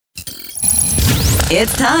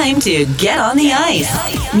It's time to get on the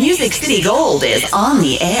ice. Music City Gold is on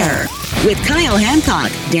the air with Kyle Hancock,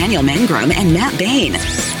 Daniel Mangrum, and Matt Bain.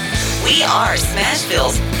 We are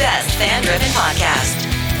Smashville's best fan-driven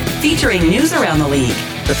podcast, featuring news around the league,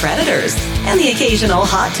 the Predators, and the occasional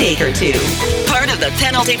hot take or two. Part of the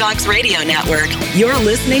Penalty Box Radio Network, you're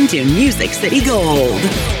listening to Music City Gold.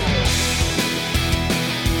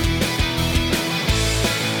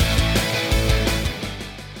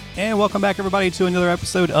 And welcome back, everybody, to another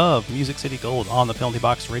episode of Music City Gold on the Penalty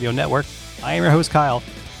Box Radio Network. I am your host, Kyle.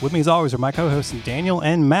 With me, as always, are my co-hosts, Daniel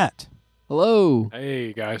and Matt. Hello.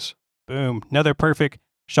 Hey, guys. Boom. Another perfect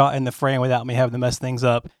shot in the frame without me having to mess things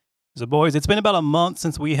up. So, boys, it's been about a month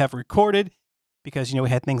since we have recorded because, we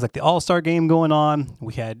had things like the All-Star Game going on.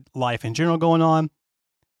 We had life in general going on.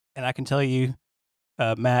 And I can tell you,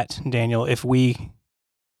 Matt and Daniel, if we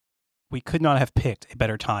could not have picked a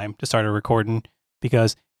better time to start a recording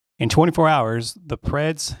because in 24 hours, the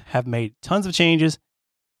Preds have made tons of changes.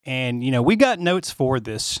 And, we got notes for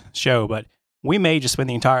this show, but we may just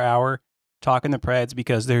spend the entire hour talking the Preds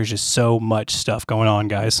because there's just so much stuff going on,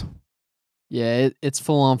 guys. Yeah, it's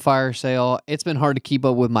full on fire sale. It's been hard to keep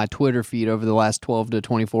up with my Twitter feed over the last 12 to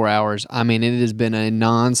 24 hours. I mean, it has been a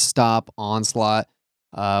nonstop onslaught.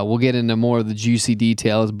 We'll get into more of the juicy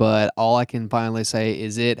details, but all I can finally say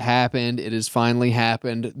is it happened. It has finally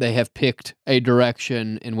happened. They have picked a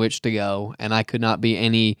direction in which to go, and I could not be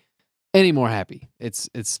any more happy. It's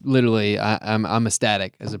literally I'm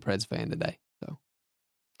ecstatic as a Preds fan today.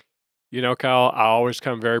 So, Kyle, I always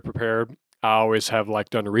come very prepared. I always have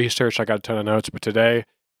done the research. I got a ton of notes, but today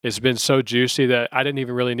it's been so juicy that I didn't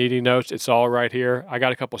even really need any notes. It's all right here. I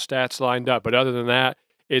got a couple stats lined up, but other than that,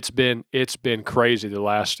 it's been crazy the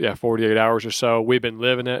last 48 hours or so. We've been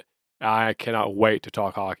living it. I cannot wait to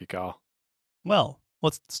talk hockey, Kyle. Well,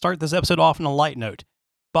 let's start this episode off on a light note.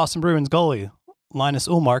 Boston Bruins goalie Linus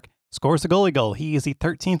Ullmark scores the goalie goal. He is the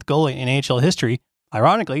 13th goalie in AHL history.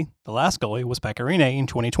 Ironically, the last goalie was Pekka Rinne in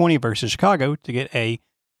 2020 versus Chicago to get a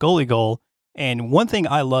goalie goal. And one thing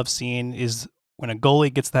I love seeing is when a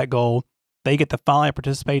goalie gets that goal, they get to finally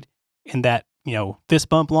participate in that, fist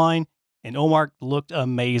bump line. And Ullmark looked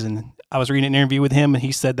amazing. I was reading an interview with him, and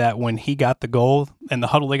he said that when he got the goal and the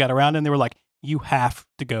huddle they got around him, they were like, you have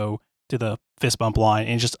to go to the fist bump line.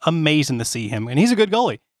 And it's just amazing to see him. And he's a good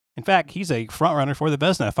goalie. In fact, he's a front runner for the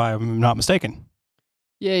Vezina, if I'm not mistaken.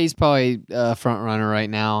 yeah, he's probably a front runner right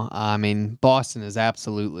now. I mean, Boston is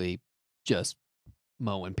absolutely just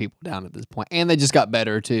mowing people down at this point. And they just got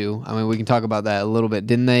better, too. I mean, we can talk about that a little bit.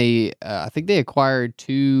 Didn't they? I think they acquired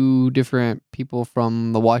two different people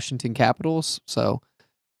from the Washington Capitals. So,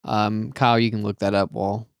 Kyle, you can look that up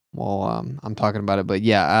while I'm talking about it. But,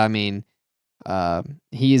 yeah, I mean,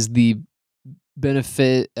 he is the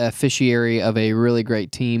beneficiary of a really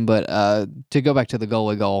great team. But to go back to the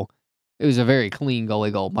goalie goal, it was a very clean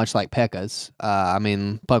goalie goal, much like Pekka's. I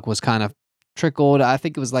mean, puck was kind of trickled. I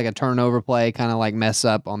think it was like a turnover play, kind of like mess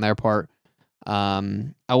up on their part.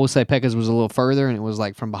 I will say Pekka's was a little further, and it was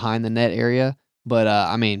like from behind the net area. But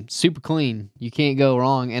I mean, super clean. You can't go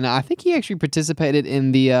wrong. And I think he actually participated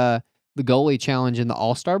in the goalie challenge in the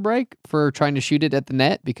All-Star break for trying to shoot it at the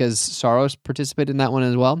net because Saros participated in that one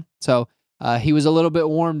as well. So he was a little bit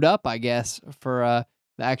warmed up, I guess, for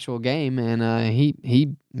the actual game, and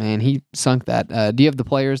he sunk that. Do you have the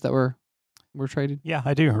players that were traded? Yeah,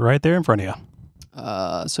 I do. Right there in front of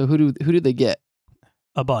you. So who did they get?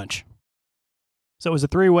 A bunch. So it was a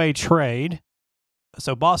three-way trade.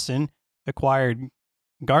 So Boston acquired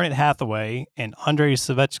Garnet Hathaway and Andrei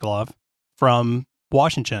Svechnikov from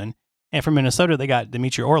Washington, and from Minnesota they got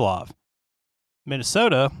Dmitry Orlov.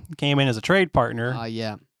 Minnesota came in as a trade partner.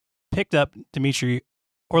 Picked up Dmitry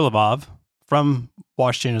Orlov from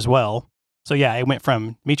Washington as well. So yeah,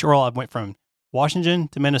 Dmitry Orlov went from Washington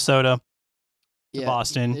to Minnesota. To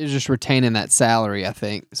Boston. They're just retaining that salary, I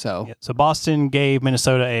think. So so Boston gave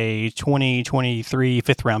Minnesota a 2023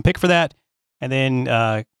 fifth-round pick for that. And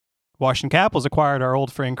then Washington Capitals acquired our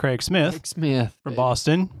old friend Craig Smith from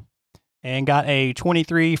Boston and got a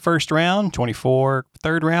 23 first round, 24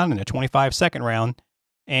 third round, and a 25 second round,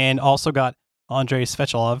 and also got Andrei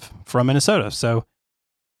Svechnikov from Minnesota. So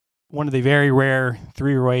one of the very rare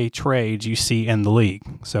three-way trades you see in the league.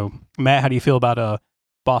 So, Matt, how do you feel about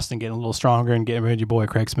Boston getting a little stronger and getting rid of your boy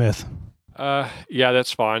Craig Smith? Yeah,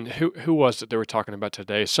 that's fine. Who was it they were talking about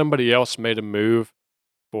today? Somebody else made a move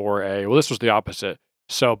for this was the opposite.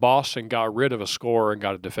 So Boston got rid of a scorer and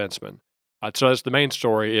got a defenseman. So that's the main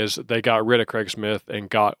story is they got rid of Craig Smith and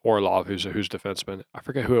got Orlov, who's defenseman. I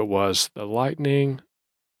forget who it was. The Lightning.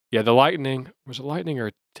 Yeah, the Lightning. Was it Lightning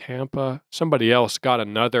or Tampa? Somebody else got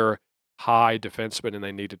another high defenseman and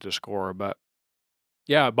they needed to score. But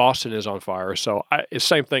Yeah, Boston is on fire. So it's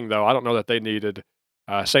same thing though. I don't know that they needed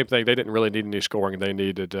same thing. They didn't really need any scoring. They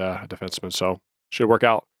needed a defenseman. So should work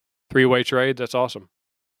out. 3-way trade. That's awesome.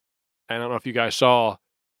 And I don't know if you guys saw,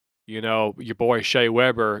 your boy Shea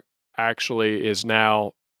Weber actually is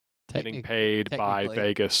now getting paid by technically.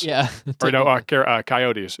 Vegas. Yeah. Or no, technically.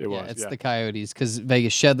 Coyotes. It Yeah, was. it's Yeah. the Coyotes because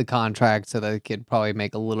Vegas shed the contract so they could probably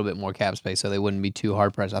make a little bit more cap space so they wouldn't be too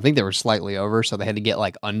hard pressed. I think they were slightly over, so they had to get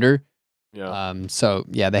like under. Yeah. So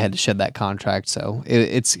yeah, they had to shed that contract. So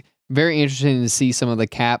it's very interesting to see some of the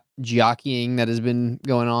cap jockeying that has been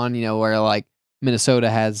going on. Where like Minnesota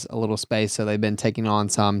has a little space, so they've been taking on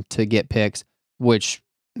some to get picks. Which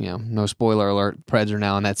no spoiler alert, Preds are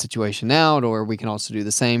now in that situation now, or we can also do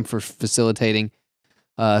the same for facilitating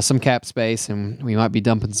some cap space, and we might be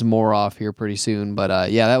dumping some more off here pretty soon. But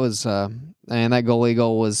yeah, that was and that goalie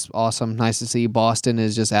goal was awesome. Nice to see. Boston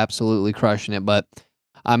is just absolutely crushing it. But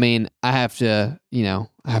I mean, I have to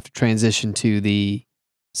transition to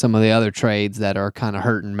some of the other trades that are kind of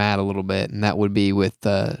hurting Matt a little bit, and that would be with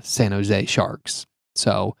the San Jose Sharks.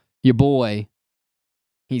 So your boy,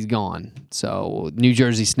 he's gone. So New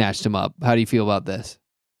Jersey snatched him up. How do you feel about this?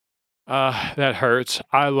 That hurts.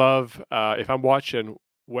 I love if I'm watching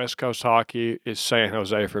West Coast hockey, it's San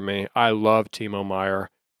Jose for me. I love Timo Meier.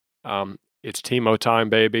 It's Timo time,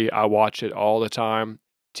 baby. I watch it all the time.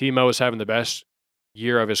 Timo is having the best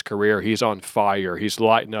year of his career. He's on fire. He's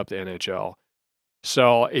lighting up the NHL.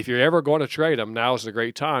 So if you're ever going to trade him, now's the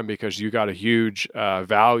great time because you got a huge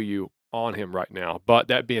value on him right now. But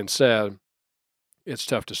that being said, it's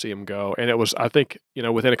tough to see him go. And it was, I think,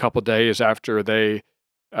 within a couple of days after they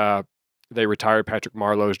retired Patrick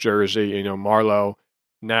Marleau's jersey. Marleau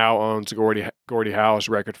now owns Gordie Howe's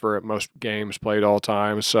record for most games played all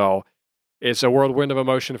time. So it's a whirlwind of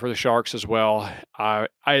emotion for the Sharks as well.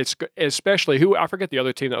 It's especially I forget the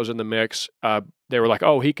other team that was in the mix. They were like,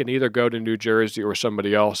 oh, he can either go to New Jersey or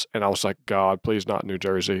somebody else. And I was like, God, please not New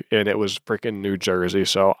Jersey. And it was freaking New Jersey.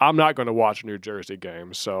 So I'm not going to watch New Jersey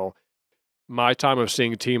games. So my time of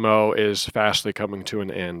seeing Timo is fastly coming to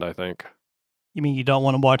an end, I think. You mean you don't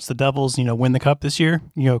want to watch the Devils, win the cup this year?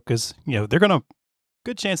 Because, they're going to,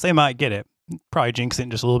 good chance they might get it. Probably jinx it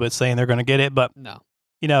just a little bit saying they're going to get it. But,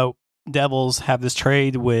 No. Devils have this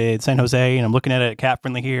trade with San Jose, and I'm looking at it cap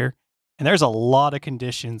friendly here. And there's a lot of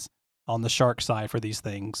conditions on the Shark side for these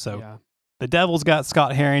things. So Yeah. the Devils got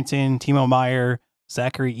Scott Harrington, Timo Meier,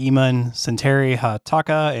 Zachary Eamon, Santeri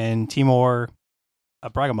Hataka, and Timur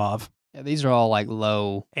Abragamov. Yeah, these are all like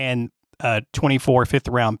low. And a 24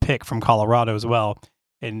 fifth-round pick from Colorado as well.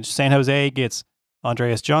 And San Jose gets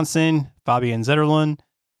Andreas Johnson, Fabian Zetterlund,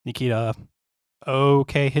 Nikita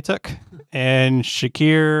Hituk, and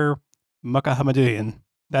Shakir Mukhamaduyan.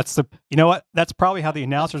 That's That's probably how the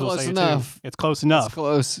announcers will close say enough. it too. It's close It's enough.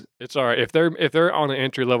 close. It's all right. If they're on an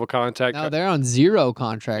entry-level contract, No, they're on zero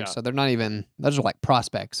contracts, Yeah. so they're not even. Those are like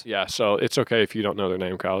prospects. yeah, so it's okay if you don't know their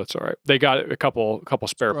name, Kyle. It's all right. They got a couple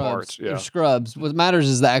spare Scrubs. parts. They're Yeah. scrubs. What matters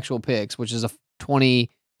is the actual picks, which is a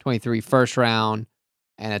 2023 first round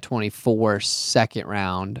and a 24 second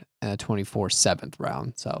round and a 24 seventh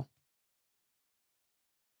round. So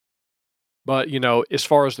But, as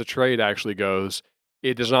far as the trade actually goes,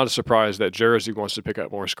 it is not a surprise that Jersey wants to pick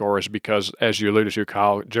up more scorers because, as you alluded to,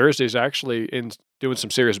 Kyle, Jersey is actually doing some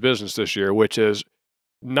serious business this year, which is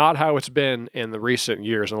not how it's been in the recent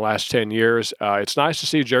years, in the last 10 years. It's nice to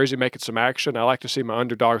see Jersey making some action. I like to see my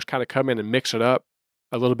underdogs kind of come in and mix it up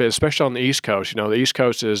a little bit, especially on the East Coast. The East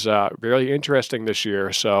Coast is really interesting this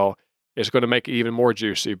year, so it's going to make it even more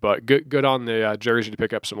juicy. But good on the Jersey to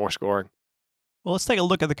pick up some more scoring. Well, let's take a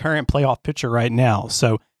look at the current playoff picture right now.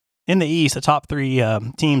 So in the East, the top three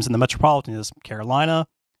teams in the Metropolitan is Carolina,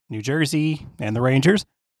 New Jersey, and the Rangers,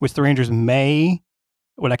 which the Rangers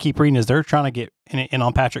what I keep reading is they're trying to get in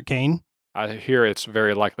on Patrick Kane. I hear it's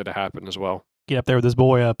very likely to happen as well. Get up there with his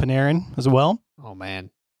boy Panarin as well. oh man,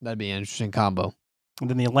 that'd be an interesting combo. And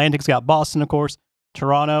then the Atlantic's got Boston, of course,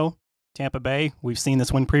 Toronto, Tampa Bay. We've seen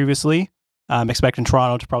this one previously. I'm expecting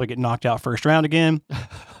Toronto to probably get knocked out first round again.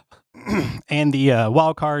 And the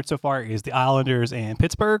wild card so far is the Islanders and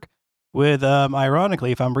Pittsburgh. With,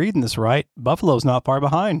 ironically, if I'm reading this right, Buffalo's not far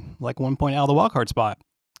behind, like 1 point out of the wild card spot.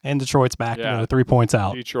 And Detroit's back, Yeah. 3 points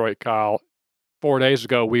out. Detroit, Kyle. 4 days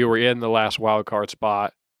ago, we were in the last wild card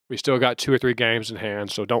spot. We still got 2 or 3 games in hand,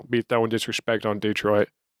 so don't be throwing disrespect on Detroit.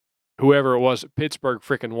 Whoever it was, Pittsburgh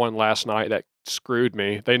freaking won last night. That screwed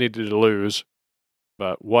me. They needed to lose,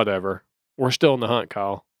 but whatever. We're still in the hunt,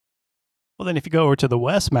 Kyle. Well, then if you go over to the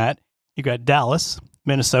West, Matt, you got Dallas,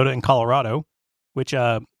 Minnesota, and Colorado, which,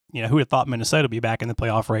 who would have thought Minnesota would be back in the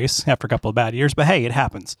playoff race after a couple of bad years? But hey, it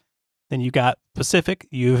happens. Then you got Pacific,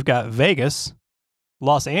 you've got Vegas,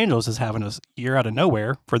 Los Angeles is having a year out of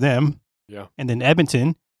nowhere for them. Yeah. And then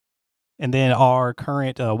Edmonton. And then our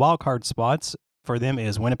current wild card spots for them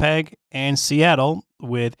is Winnipeg and Seattle,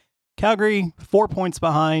 with Calgary 4 points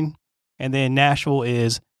behind. And then Nashville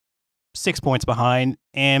is 6 points behind.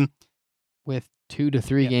 And with 2 to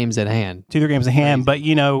 3 games at hand. 2 to 3 games at hand. But,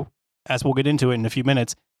 as we'll get into it in a few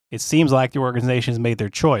minutes, it seems like the organization has made their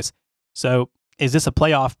choice. So is this a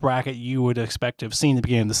playoff bracket you would expect to have seen at the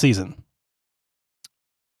beginning of the season?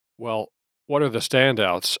 Well, what are the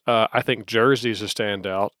standouts? I think Jersey's a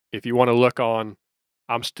standout. If you want to look on,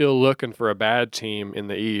 I'm still looking for a bad team in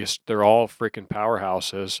the East. They're all freaking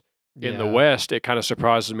powerhouses. In the West, it kind of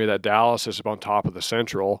surprises me that Dallas is on top of the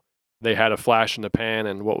Central. They had a flash in the pan,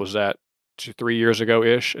 and what was that, 2-3 years ago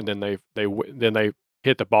ish, and then they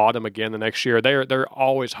hit the bottom again the next year. They're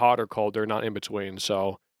always hot or cold. They're not in between.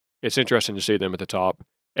 So it's interesting to see them at the top.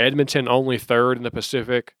 Edmonton only third in the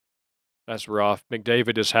Pacific. That's rough.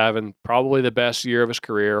 McDavid is having probably the best year of his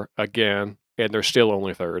career again, and they're still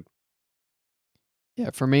only third.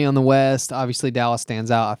 Yeah, for me on the West, obviously Dallas stands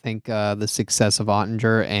out. I think the success of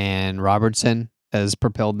Ottinger and Robertson has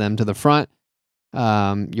propelled them to the front.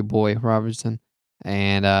 Your boy Robertson.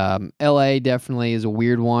 And LA definitely is a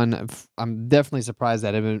weird one. I'm definitely surprised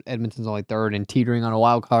that Edmonton's only third and teetering on a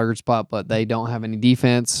wild card spot, but they don't have any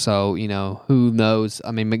defense. So, who knows?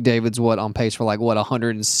 I mean, McDavid's on pace for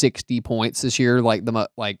 160 points this year?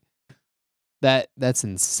 That's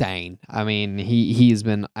insane. I mean, he has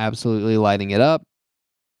been absolutely lighting it up.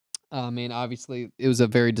 I mean, obviously, it was a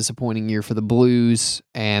very disappointing year for the Blues.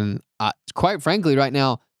 And quite frankly, right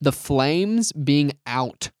now, the Flames being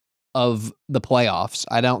out of the playoffs.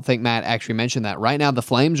 I don't think Matt actually mentioned that. Right now, the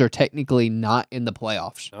Flames are technically not in the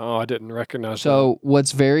playoffs. Oh, I didn't recognize that. So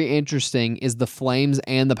what's very interesting is the Flames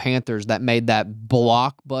and the Panthers that made that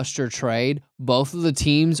blockbuster trade. Both of the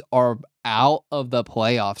teams are out of the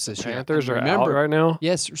playoffs this year. Panthers are out right now?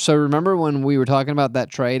 Yes. So remember when we were talking about that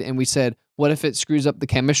trade and we said, what if it screws up the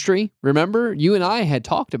chemistry? Remember? You and I had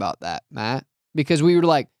talked about that, Matt, because we were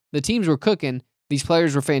like, the teams were cooking. These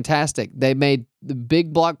players were fantastic. They made the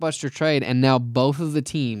big blockbuster trade, and now both of the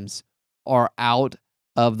teams are out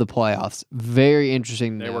of the playoffs. Very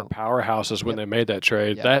interesting. They were powerhouses when they made that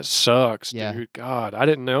trade. Yep. That sucks, dude. God, I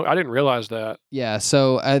didn't know. I didn't realize that. Yeah,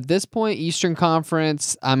 so at this point, Eastern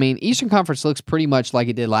Conference looks pretty much like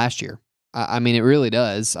it did last year. I mean, it really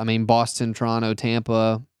does. I mean, Boston, Toronto,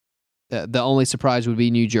 Tampa. The only surprise would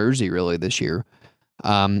be New Jersey, really, this year.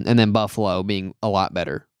 And then Buffalo being a lot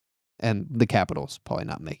better. And the Capitals probably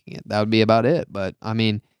not making it. That would be about it. But, I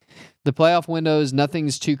mean, the playoff windows,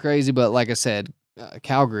 nothing's too crazy. But like I said,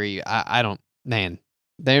 Calgary,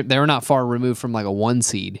 they're not far removed from a 1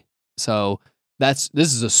 seed. So this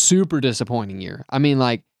is a super disappointing year. I mean,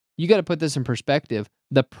 you got to put this in perspective.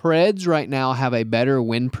 The Preds right now have a better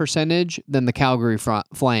win percentage than the Calgary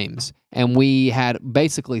Flames. And we had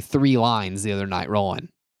basically 3 lines the other night rolling.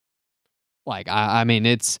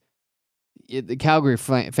 The Calgary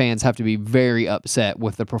fans have to be very upset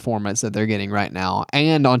with the performance that they're getting right now.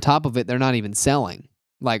 And on top of it, they're not even selling.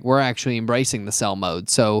 We're actually embracing the sell mode.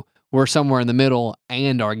 So we're somewhere in the middle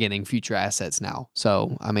and are getting future assets now.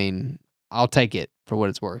 So, I mean, I'll take it for what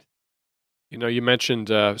it's worth. You mentioned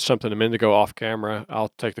something a minute ago off camera.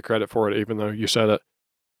 I'll take the credit for it, even though you said it.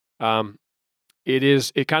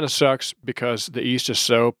 It kind of sucks because the East is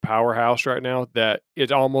so powerhouse right now that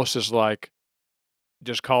it almost is like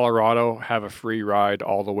just Colorado have a free ride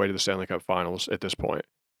all the way to the Stanley Cup Finals at this point,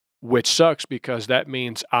 which sucks because that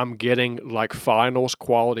means I'm getting finals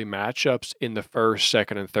quality matchups in the first,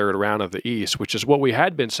 second, and third round of the East, which is what we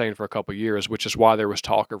had been saying for a couple of years, which is why there was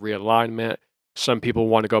talk of realignment. Some people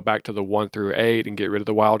want to go back to the 1 through 8 and get rid of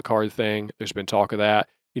the wild card thing. There's been talk of that.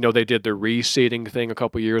 They did the reseeding thing a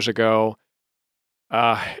couple of years ago.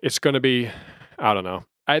 It's going to be, I don't know.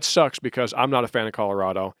 It sucks because I'm not a fan of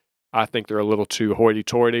Colorado. I think they're a little too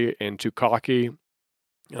hoity-toity and too cocky.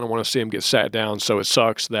 I don't want to see them get sat down. So it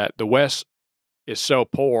sucks that the West is so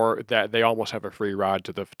poor that they almost have a free ride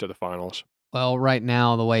to the finals. Well, right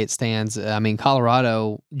now, the way it stands, I mean,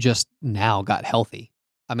 Colorado just now got healthy.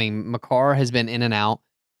 I mean, Makar has been in and out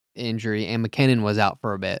injury, and McKinnon was out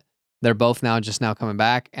for a bit. They're both just now coming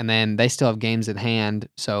back, and then they still have games at hand.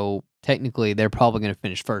 So technically, they're probably going to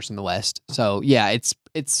finish first in the West. So yeah,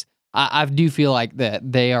 I do feel like that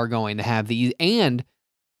they are going to have these. And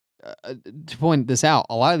to point this out,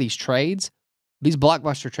 a lot of these trades, these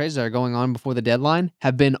blockbuster trades that are going on before the deadline,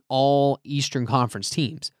 have been all Eastern Conference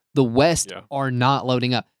teams. The West are not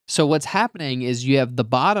loading up. So what's happening is you have the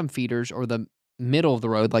bottom feeders or the middle of the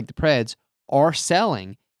road, like the Preds, are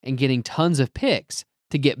selling and getting tons of picks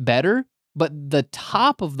to get better. But the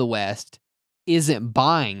top of the West isn't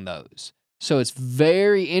buying those. So it's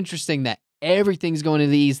very interesting that everything's going to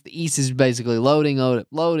the East. The East is basically loading,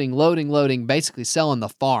 basically selling the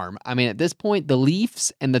farm. I mean, at this point, the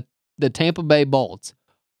Leafs and the Tampa Bay Bolts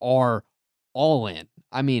are all in.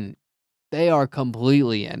 I mean, they are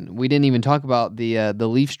completely in. We didn't even talk about the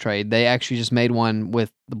Leafs trade. They actually just made one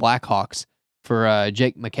with the Blackhawks for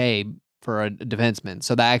Jake McCabe for a defenseman.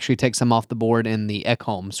 So that actually takes them off the board in the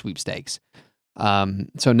Ekholm sweepstakes.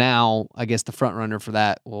 So now I guess the front runner for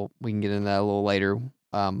that, well, we can get into that a little later.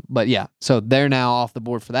 But yeah, so they're now off the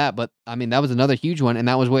board for that. But I mean, that was another huge one. And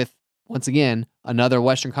that was with, once again, another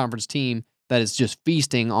Western Conference team that is just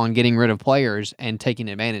feasting on getting rid of players and taking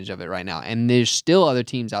advantage of it right now. And there's still other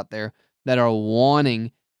teams out there that are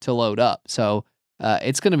wanting to load up. So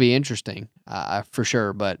it's going to be interesting for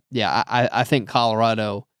sure. But yeah, I think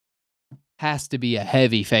Colorado has to be a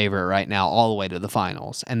heavy favorite right now all the way to the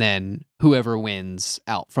finals. And then whoever wins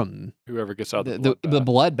out from whoever gets out the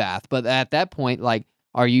bloodbath. But at that point, like,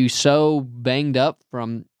 are you so banged up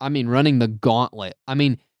from, running the gauntlet? I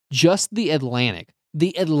mean, just the Atlantic.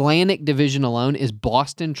 The Atlantic division alone is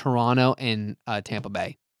Boston, Toronto, and Tampa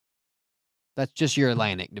Bay. That's just your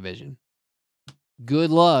Atlantic division. Good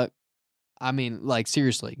luck.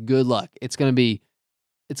 Seriously, good luck. It's gonna be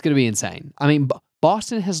insane. I mean,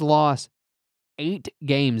 Boston has lost 8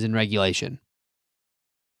 games in regulation.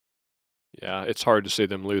 Yeah, it's hard to see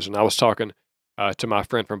them losing. I was talking to my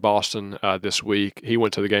friend from Boston this week. He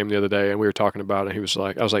went to the game the other day, and we were talking about it. He was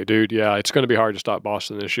like, I was like, dude, yeah, it's going to be hard to stop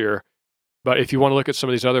Boston this year. But if you want to look at some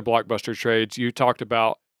of these other blockbuster trades, you talked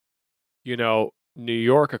about, New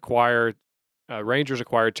York acquired, Rangers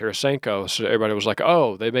acquired Tarasenko. So everybody was like,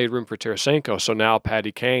 oh, they made room for Tarasenko. So now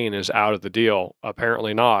Patty Kane is out of the deal.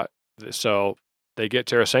 Apparently not. So they get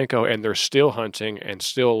Tarasenko, and they're still hunting and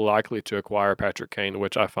still likely to acquire Patrick Kane,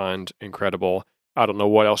 which I find incredible. I don't know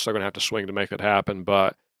what else they're going to have to swing to make it happen,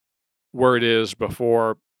 but word is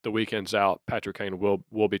before the weekend's out, Patrick Kane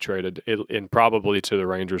will be traded, and probably to the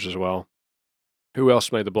Rangers as well. Who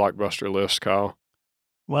else made the blockbuster list, Kyle?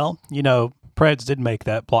 Well, Preds did make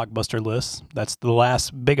that blockbuster list. That's the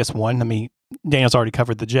last biggest one. I mean, Daniel's already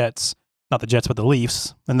covered the Jets, not the Jets, but the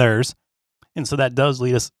Leafs and theirs. And so that does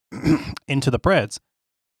lead us into the Preds.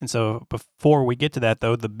 And so before we get to that,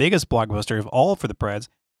 though, the biggest blockbuster of all for the Preds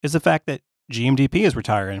is the fact that GMDP is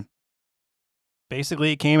retiring.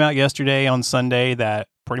 Basically, it came out yesterday on Sunday that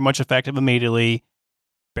pretty much effective immediately,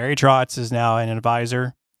 Barry Trotz is now an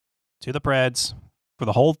advisor to the Preds for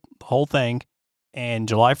the whole thing. And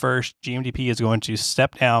July 1st, GMDP is going to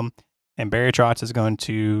step down, and Barry Trotz is going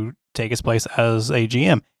to take his place as a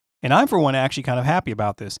GM. And I'm, for one, actually kind of happy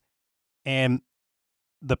about this. And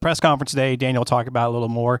the press conference today, Daniel will talk about a little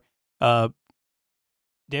more. David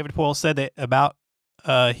Poile said that about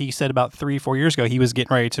 3-4 years ago, he was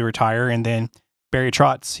getting ready to retire. And then Barry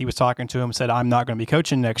Trotz, he was talking to him, said, I'm not going to be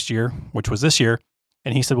coaching next year, which was this year.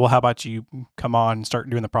 And he said, well, how about you come on and start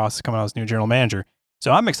doing the process, coming on as new general manager?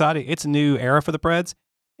 So I'm excited. It's a new era for the Preds.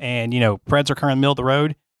 And, Preds are currently middle of the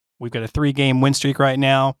road. We've got a 3-game win streak right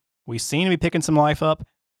now. We seem to be picking some life up,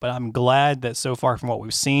 but I'm glad that so far from what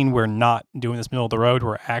we've seen, we're not doing this middle of the road.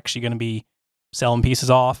 We're actually going to be selling pieces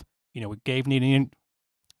off. We gave Nino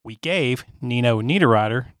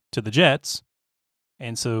Niederreiter to the Jets.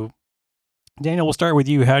 And so, Daniel, we'll start with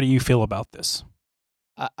you. How do you feel about this?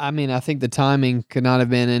 I think the timing could not have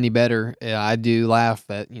been any better. I do laugh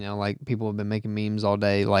that, people have been making memes all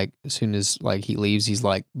day. Like, as soon as he leaves, he's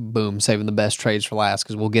like, boom, saving the best trades for last,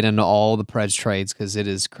 because we'll get into all the Preds trades because it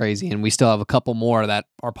is crazy. And we still have a couple more that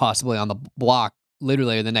are possibly on the block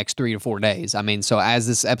literally in the next 3 to 4 days. So as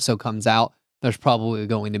this episode comes out, there's probably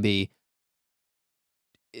going to be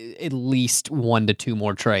at least 1 to 2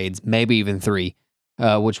 more trades, maybe even 3,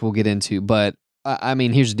 which we'll get into. But,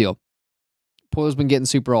 here's the deal. Poile's been getting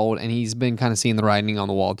super old, and he's been kind of seeing the writing on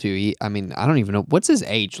the wall, too. I don't even know. What's his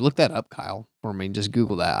age? Look that up, Kyle, for me. Just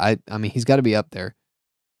Google that. He's got to be up there.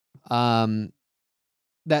 That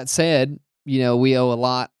said, we owe a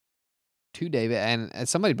lot to David, and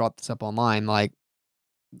somebody brought this up online, like,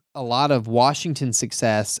 a lot of Washington's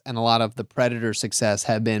success and a lot of the Predators' success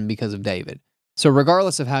have been because of David. So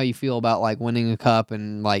regardless of how you feel about, like, winning a cup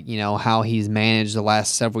and, like, how he's managed the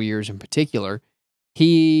last several years in particular,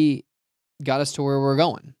 he got us to where we're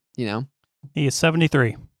going, He is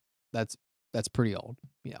 73. That's pretty old,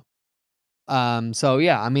 So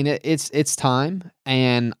yeah, it's time,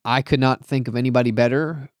 and I could not think of anybody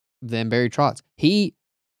better than Barry Trotz.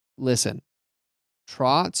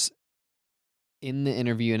 Trotz in the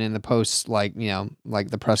interview and in the post, like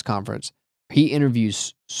the press conference, he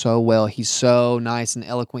interviews so well. He's so nice and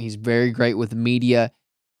eloquent. He's very great with the media.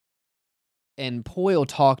 And Poile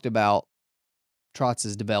talked about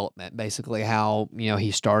Trotz's development, basically how,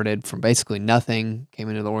 he started from basically nothing, came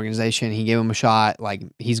into the organization, he gave him a shot, like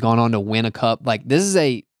he's gone on to win a cup. Like this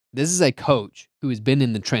is a coach who has been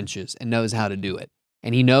in the trenches and knows how to do it.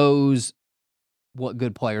 And he knows what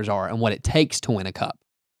good players are and what it takes to win a cup,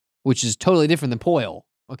 which is totally different than Poyle.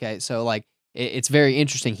 Okay, so like it's very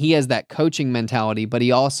interesting. He has that coaching mentality, but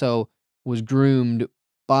he also was groomed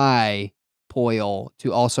by Poyle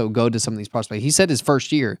to also go to some of these prospects. He said his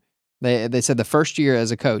first year, they said the first year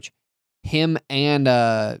as a coach, him and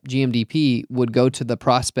GMDP would go to the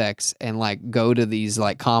prospects and like go to these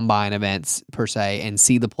like combine events per se and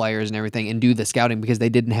see the players and everything and do the scouting because they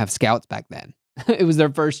didn't have scouts back then. It was their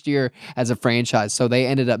first year as a franchise, so they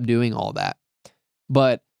ended up doing all that.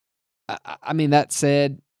 But I mean, that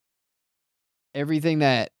said, everything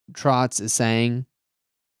that Trotz is saying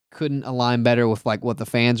couldn't align better with like what the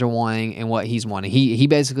fans are wanting and what he's wanting. He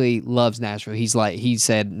basically loves Nashville. He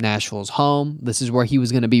said Nashville's home. This is where he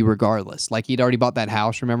was going to be regardless. Like he'd already bought that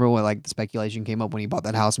house. Remember when like the speculation came up when he bought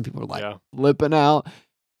that house and people were like flipping out?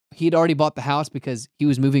 He'd already bought the house because he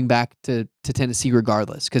was moving back to Tennessee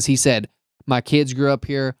regardless. Because he said, my kids grew up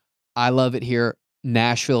here. I love it here.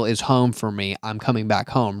 Nashville is home for me. I'm coming back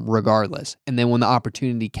home regardless. And then when the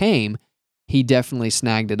opportunity came, he definitely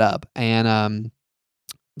snagged it up. And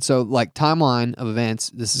so like timeline of events,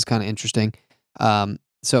 this is kind of interesting.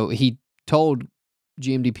 So he told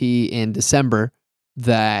GMDP in December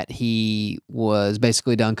that he was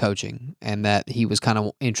basically done coaching and that he was kind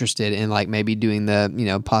of interested in like maybe doing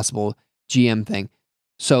the, possible GM thing.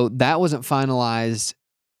 So that wasn't finalized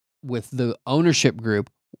with the ownership group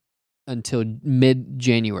until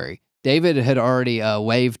mid-January. David had already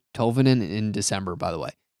waived Tolvanen in December, by the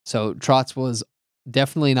way. So Trotz was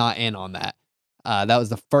definitely not in on that. That was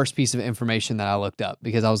the first piece of information that I looked up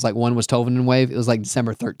because I was like, when was Tolvanen waived? It was like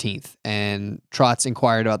December 13th. And Trotz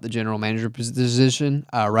inquired about the general manager position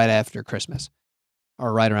right after Christmas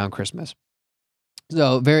or right around Christmas.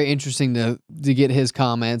 So very interesting to get his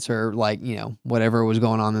comments or like, whatever was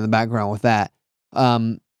going on in the background with that.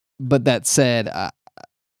 But that said,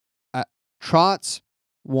 Trotz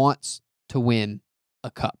wants to win a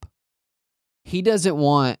cup. He doesn't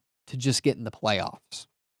want to just get in the playoffs.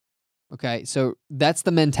 Okay, so that's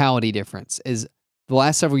the mentality difference. Is the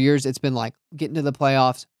last several years it's been like get into the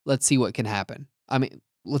playoffs, let's see what can happen. I mean,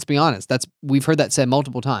 let's be honest. We've heard that said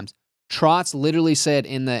multiple times. Trotz literally said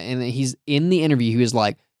he's in the interview, he was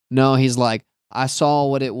like, no, he's like, I saw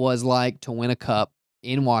what it was like to win a cup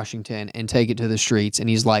in Washington and take it to the streets, and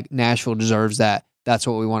he's like, Nashville deserves that. That's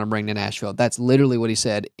what we want to bring to Nashville. That's literally what he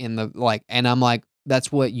said in the like, and I'm like,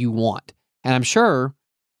 that's what you want. And I'm sure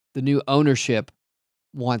the new ownership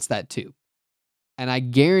wants that too. And I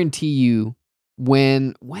guarantee you,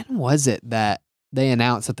 when was it that they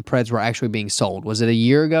announced that the Preds were actually being sold? Was it a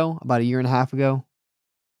year ago? About a year and a half ago?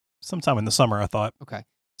 Sometime in the summer, I thought. Okay.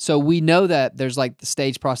 So we know that there's like the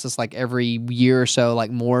stage process, like every year or so, like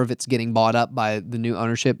more of it's getting bought up by the new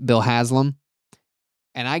ownership, Bill Haslam.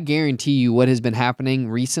 And I guarantee you what has been happening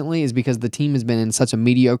recently is because the team has been in such a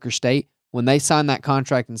mediocre state. When they signed that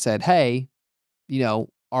contract and said, hey,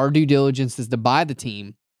 our due diligence is to buy the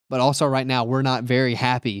team, but also right now we're not very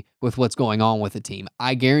happy with what's going on with the team.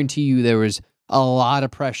 I guarantee you there was a lot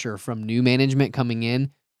of pressure from new management coming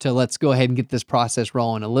in to let's go ahead and get this process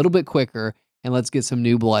rolling a little bit quicker and let's get some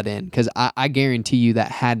new blood in. Because I guarantee you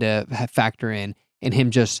that had to factor in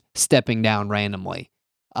him just stepping down randomly.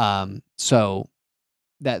 So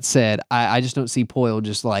that said, I just don't see Poyle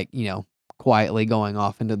just like, quietly going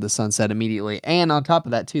off into the sunset immediately. And on top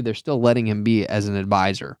of that too, they're still letting him be as an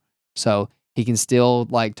advisor. So he can still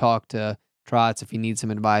like talk to Trotz if he needs some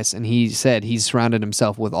advice. And he said he's surrounded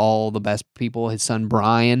himself with all the best people. His son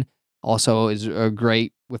Brian also is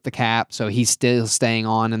great with the Cap. So he's still staying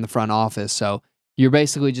on in the front office. So you're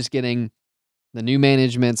basically just getting the new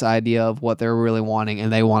management's idea of what they're really wanting,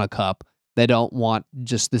 and they want a cup. They don't want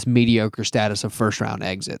just this mediocre status of first round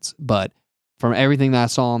exits. But from everything that I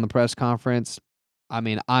saw in the press conference, I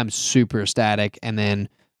mean, I'm super ecstatic. And then,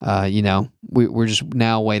 we're just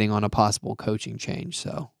now waiting on a possible coaching change.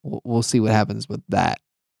 So we'll see what happens with that.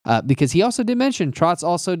 Because Trotz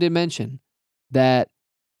also did mention that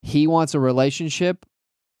he wants a relationship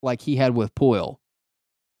like he had with Poyle.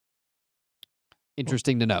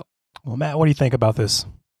 Interesting to note. Well, Matt, what do you think about this?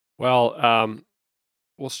 Well,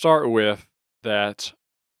 we'll start with that.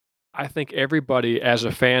 I think everybody as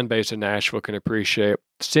a fan base in Nashville can appreciate,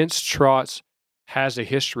 since Trotz has a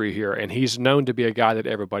history here and he's known to be a guy that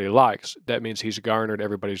everybody likes, that means he's garnered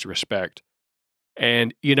everybody's respect.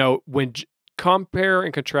 And, when compare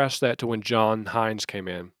and contrast that to when John Hines came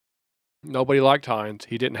in, nobody liked Hines.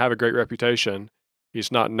 He didn't have a great reputation.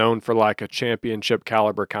 He's not known for like a championship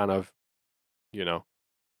caliber kind of,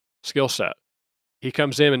 skill set. He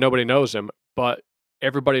comes in and nobody knows him, but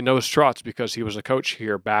everybody knows Trotz because he was a coach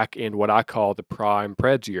here back in what I call the prime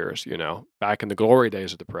Preds years, back in the glory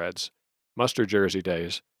days of the Preds, mustard jersey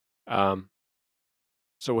days.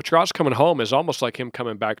 So with Trotz coming home is almost like him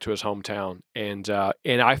coming back to his hometown, and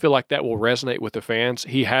I feel like that will resonate with the fans.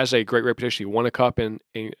 He has a great reputation. He won a cup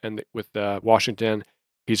with Washington.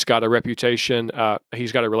 He's got a reputation.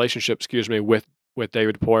 He's got a relationship, with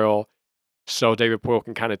David Poile. So David Poile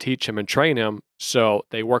can kind of teach him and train him. So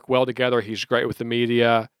they work well together. He's great with the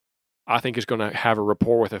media. I think he's going to have a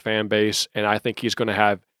rapport with the fan base, and I think he's going to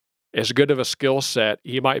have as good of a skill set.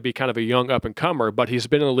 He might be kind of a young up-and-comer, but he's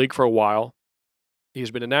been in the league for a while. He's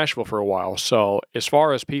been in Nashville for a while. So as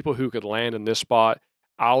far as people who could land in this spot,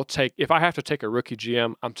 if I have to take a rookie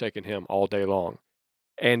GM, I'm taking him all day long.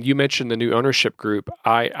 And you mentioned the new ownership group.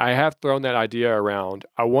 I have thrown that idea around.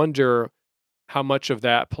 I wonder how much of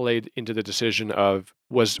that played into the decision of,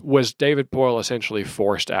 was David Poile essentially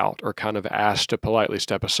forced out or kind of asked to politely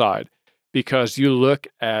step aside? Because you look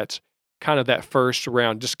at kind of that first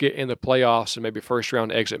round, just get in the playoffs and maybe first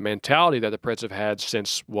round exit mentality that the Preds have had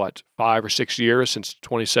since 5 or 6 years, since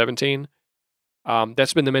 2017.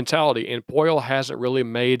 That's been the mentality. And Poile hasn't really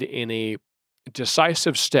made any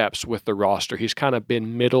decisive steps with the roster. He's kind of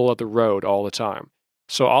been middle of the road all the time.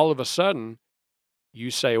 So all of a sudden, you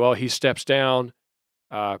say, well, he steps down,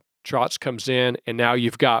 Trotz comes in, and now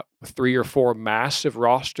you've got 3 or 4 massive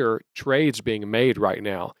roster trades being made right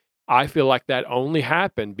now. I feel like that only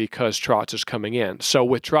happened because Trotz is coming in. So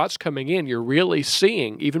with Trotz coming in, you're really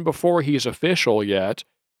seeing, even before he's official yet,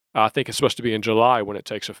 I think it's supposed to be in July when it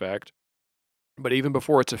takes effect, but even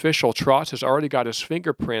before it's official, Trotz has already got his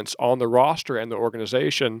fingerprints on the roster and the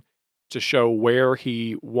organization to show where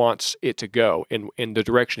he wants it to go, in the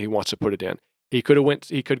direction he wants to put it in. He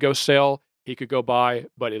could go sell, he could go buy,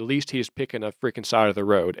 but at least he's picking a freaking side of the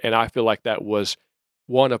road. And I feel like that was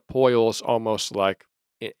one of Poile's almost like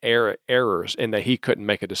errors in that he couldn't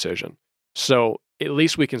make a decision. So at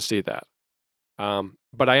least we can see that.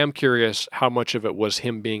 But I am curious how much of it was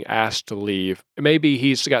him being asked to leave. Maybe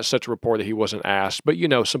he's got such a rapport that he wasn't asked, but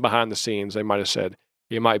some behind the scenes, they might have said,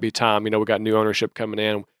 it might be time. We got new ownership coming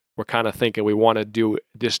in. We're kind of thinking we want to do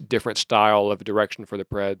this different style of direction for the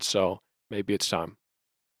Preds. So maybe it's time.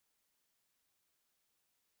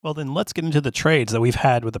 Well, then let's get into the trades that we've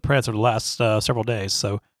had with the Preds over the last several days.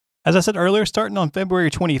 So, as I said earlier, starting on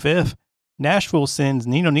February 25th, Nashville sends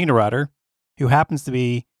Nino Niederreiter, who happens to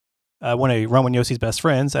be one of Roman Yossi's best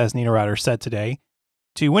friends, as Niederreiter said today,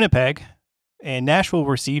 to Winnipeg, and Nashville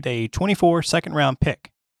received a 24 second-round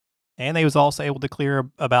pick. And they was also able to clear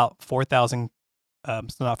about $4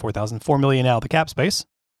 million out of the cap space,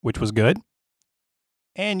 which was good.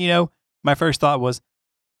 And, my first thought was,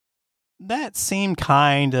 that seemed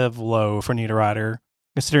kind of low for Niederreiter,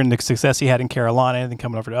 considering the success he had in Carolina and then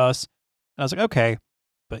coming over to us. And I was like, okay,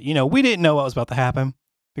 but we didn't know what was about to happen,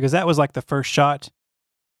 because that was like the first shot.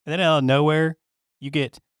 And then out of nowhere, you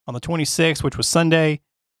get on the 26th, which was Sunday,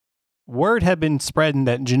 word had been spreading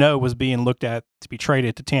that Jeannot was being looked at to be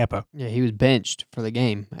traded to Tampa. Yeah, he was benched for the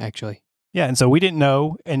game, actually. Yeah, and so we didn't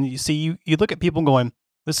know. And you see, you look at people going,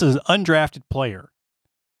 this is an undrafted player.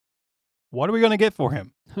 What are we going to get for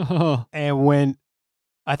him? And when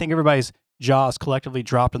I think everybody's jaws collectively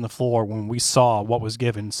dropped on the floor when we saw what was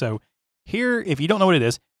given. So here, if you don't know what it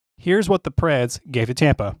is, here's what the Preds gave to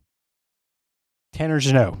Tampa. Tanner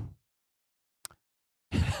Jeannot.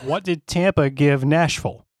 What did Tampa give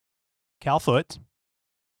Nashville? Cal Foote.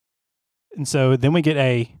 And so then we get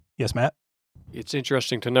yes, Matt? It's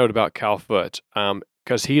interesting to note about Cal Foote,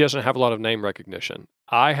 because he doesn't have a lot of name recognition.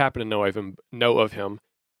 I happen to know of him,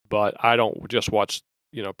 but I don't just watch,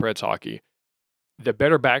 Preds hockey. The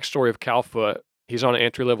better backstory of Cal Foote, he's on an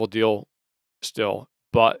entry-level deal still,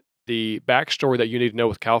 but the backstory that you need to know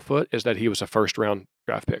with Cal Foote is that he was a first-round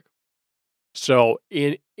draft pick. So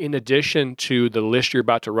in addition to the list you're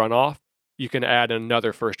about to run off, you can add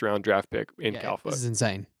another first-round draft pick in Cal Foote. This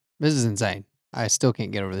is insane. I still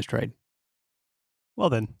can't get over this trade. Well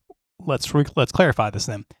then, let's clarify this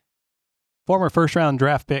then. Former first-round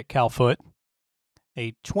draft pick Cal Foote,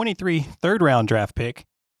 a 23 third-round draft pick,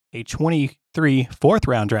 a 23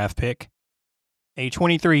 fourth-round draft pick, a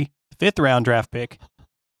 23 fifth-round draft pick,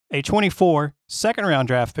 a 24 second-round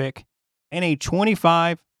draft pick, and a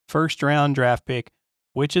 25 first-round draft pick,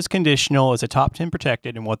 which is conditional as a top 10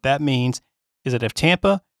 protected. And what that means is that if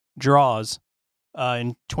Tampa draws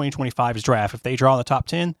in 2025's draft, if they draw in the top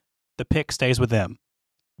 10, the pick stays with them.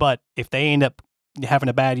 But if they end up having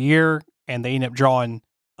a bad year and they end up drawing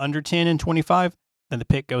under 10 in 25, then the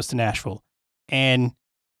pick goes to Nashville. And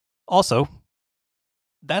also,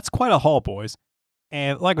 that's quite a haul, boys.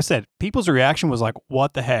 And like I said, people's reaction was like,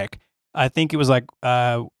 what the heck? I think it was like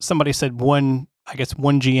somebody said one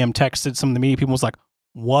GM texted some of the media people was like,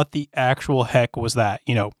 what the actual heck was that?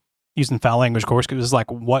 Using foul language, of course, because it was like,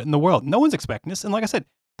 what in the world? No one's expecting this. And like I said,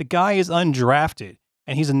 the guy is undrafted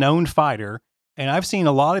and he's a known fighter. And I've seen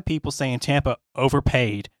a lot of people saying Tampa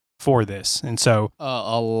overpaid for this. And so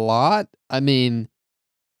a lot. I mean,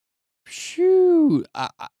 shoot.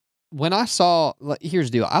 When I saw, here's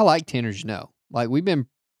the deal. I like Tanner Jeannot. Like we've been,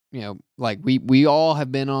 like we all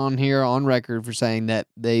have been on here on record for saying that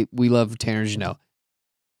we love Tanner Jeannot.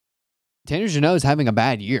 Tanner Jeannot is having a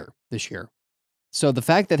bad year this year. So the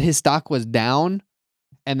fact that his stock was down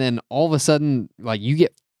and then all of a sudden, like you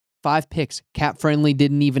get 5 picks, Cap Friendly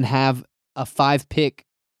didn't even have a 5-pick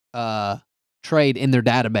trade in their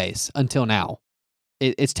database until now.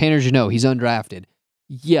 It's Tanner Jeannot. He's undrafted.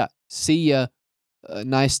 Yeah. See ya.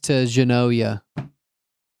 Nice to Jeannot ya.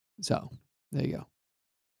 So there you go.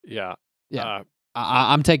 Yeah. Yeah.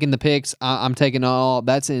 I'm taking the picks. I'm taking all.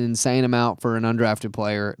 That's an insane amount for an undrafted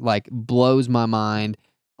player. Like, blows my mind.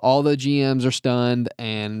 All the GMs are stunned,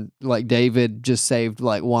 and like David just saved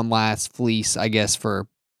like one last fleece, I guess, for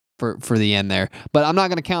the end there. But I'm not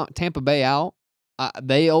going to count Tampa Bay out.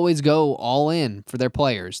 They always go all in for their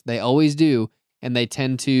players. They always do, and they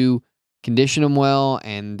tend to condition them well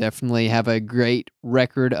and definitely have a great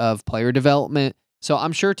record of player development. So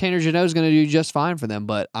I'm sure Tanner Jeannot is going to do just fine for them.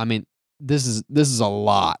 But I mean, this is a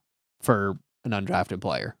lot for an undrafted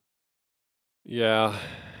player. Yeah.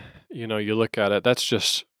 You look at it, that's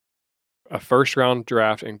just a first-round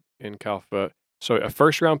draft in Cal Foot. So a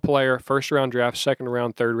first-round player, first-round draft, second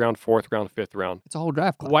round, third round, fourth round, fifth round. It's a whole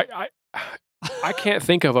draft class. Why I can't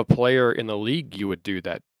think of a player in the league you would do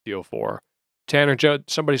that deal for. Tanner Jeannot,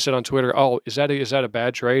 somebody said on Twitter, "Oh, is that a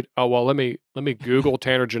bad trade?" Oh, well, let me Google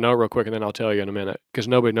Tanner Jeannot real quick, and then I'll tell you in a minute because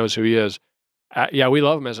nobody knows who he is. Yeah, we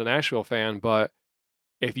love him as a Nashville fan, but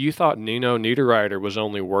if you thought Nino Niederreiter was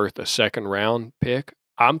only worth a second-round pick,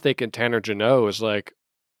 I'm thinking Tanner Jeannot is like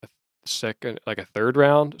a second, like a third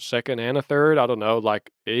round, second and a third. I don't know.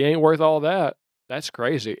 Like, he ain't worth all that. That's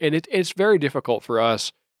crazy. And it's very difficult for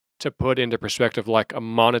us to put into perspective like a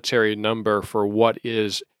monetary number for what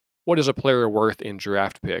is a player worth in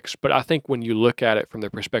draft picks. But I think when you look at it from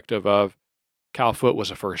the perspective of Cal Foot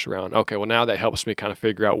was a first round, okay, well now that helps me kind of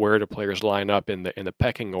figure out where the players line up in the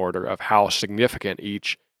pecking order of how significant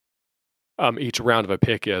each round of a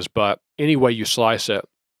pick is. But any way you slice it,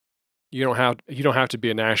 you don't have to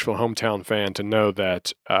be a Nashville hometown fan to know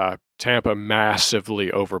that Tampa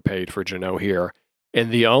massively overpaid for Jeannot here.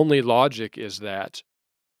 And the only logic is that,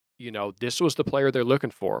 this was the player they're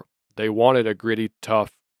looking for. They wanted a gritty,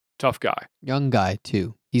 tough guy. Young guy,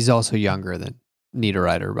 too. He's also younger than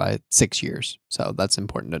Niederreiter by 6 years. So that's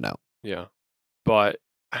important to know. Yeah. But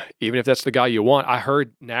even if that's the guy you want, I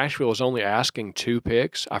heard Nashville was only asking 2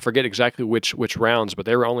 picks. I forget exactly which rounds, but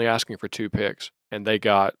they were only asking for 2 picks. And they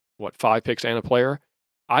got, 5 picks and a player?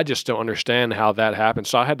 I just don't understand how that happened.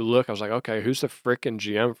 So I had to look. I was like, okay, who's the freaking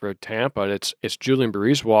GM for Tampa? It's Julien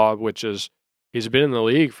BriseBois, he's been in the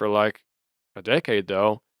league for like a decade,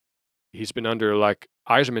 though. He's been under like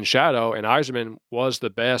Yzerman's shadow, and Yzerman was the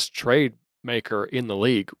best trade maker in the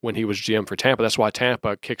league when he was GM for Tampa. That's why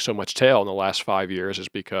Tampa kicked so much tail in the last 5 years, is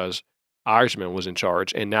because Yzerman was in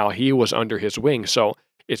charge, and now he was under his wing. So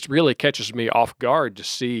it really catches me off guard to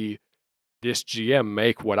see this GM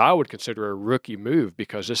make what I would consider a rookie move,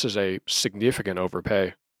 because this is a significant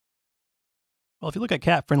overpay. Well, if you look at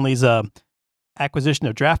Cap Friendly's acquisition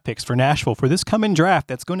of draft picks for Nashville for this coming draft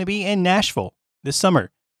that's going to be in Nashville this summer,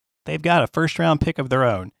 they've got a first-round pick of their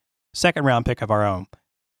own, second-round pick of our own.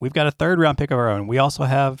 We've got a third-round pick of our own. We also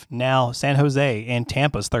have now San Jose and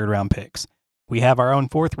Tampa's third-round picks. We have our own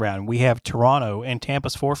fourth round. We have Toronto and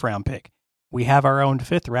Tampa's fourth-round pick. We have our own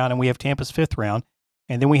fifth round, and we have Tampa's fifth round.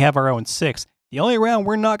 And then we have our own sixth. The only round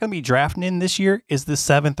we're not going to be drafting in this year is the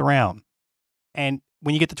 7th round. And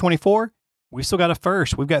when you get to 24, we've still got a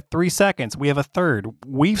first. We've got 3 seconds. We have a third.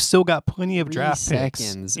 We've still got plenty of draft picks. 3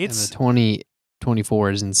 seconds in the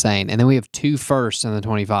 2024 is insane. And then we have 2 firsts in the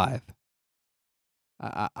 25.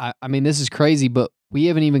 I mean, this is crazy, but we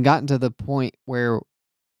haven't even gotten to the point where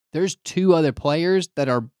there's 2 other players that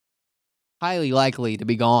are highly likely to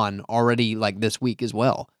be gone already, like this week as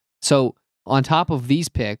well. So on top of these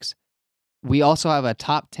picks, we also have a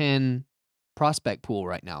top 10 prospect pool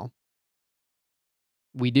right now.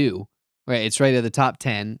 We do. Right, it's right at the top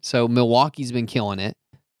 10. So Milwaukee's been killing it.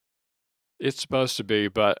 It's supposed to be,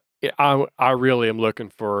 but I really am looking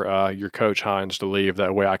for your coach Hines to leave.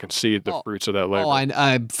 That way I can see the fruits of that labor.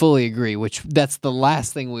 I fully agree, which that's the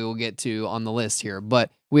last thing we will get to on the list here.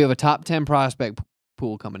 But we have a top 10 prospect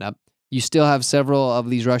pool coming up. You still have several of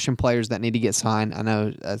these Russian players that need to get signed.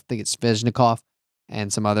 I think it's Svechnikov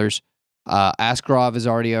and some others. Askarov is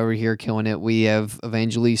already over here killing it. We have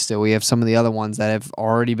Evangelista. We have some of the other ones that have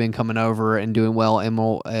already been coming over and doing well in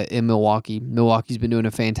Milwaukee. Milwaukee's been doing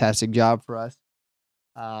a fantastic job for us.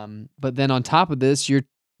 But then on top of this,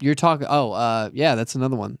 you're talking. Yeah, that's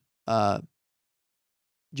another one.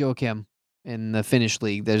 Joachim in the Finnish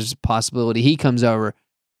league. There's a possibility he comes over.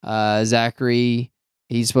 Zachary,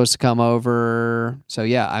 he's supposed to come over. So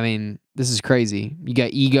yeah, I mean, this is crazy. You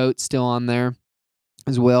got Egoat still on there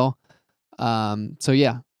as well. So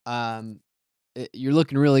yeah, you're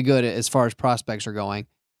looking really good as far as prospects are going.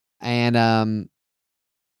 And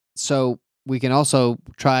so we can also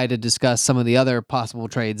try to discuss some of the other possible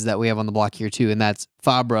trades that we have on the block here too, and that's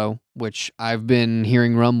Fabro, which I've been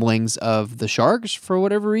hearing rumblings of the Sharks for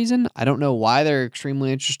whatever reason. I don't know why they're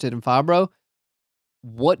extremely interested in Fabro.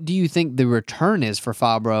 What do you think the return is for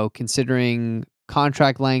Fabro, considering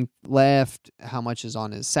contract length left, how much is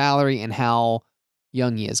on his salary, and how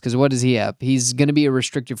young he is? Because what does he have? He's going to be a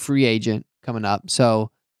restricted free agent coming up, so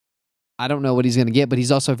I don't know what he's going to get, but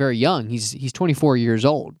he's also very young. He's 24 years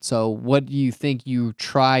old. So what do you think you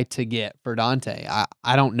try to get for Dante?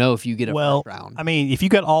 I don't know if you get a first round. I mean, if you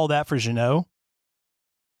got all that for Jeannot,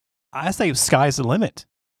 I say sky's the limit.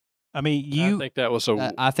 I mean, I think that was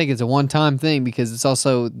I think it's a one-time thing because it's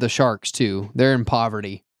also the Sharks too. They're in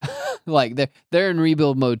poverty. Like they're in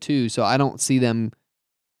rebuild mode too, so I don't see them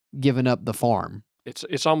giving up the farm.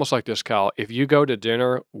 It's almost like this, Kyle. If you go to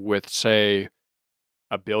dinner with, say,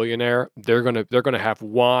 a billionaire, they're gonna have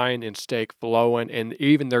wine and steak flowing, and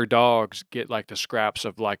even their dogs get like the scraps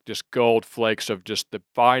of like just gold flakes of just the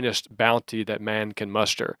finest bounty that man can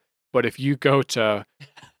muster. But if you go to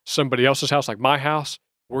somebody else's house, like my house,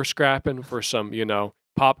 we're scrapping for some,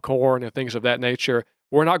 popcorn and things of that nature.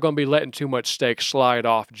 We're not going to be letting too much steak slide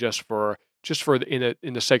off just for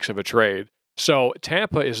in the sakes of a trade. So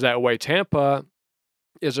Tampa is that way. Tampa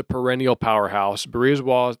is a perennial powerhouse.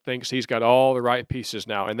 Brisebois thinks he's got all the right pieces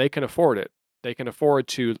now, and they can afford it. They can afford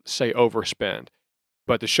to, say, overspend.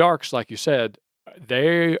 But the Sharks, like you said,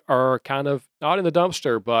 they are kind of not in the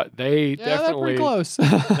dumpster, but they definitely close.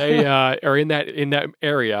 they are in that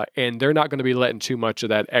area, and they're not going to be letting too much of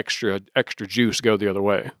that extra juice go the other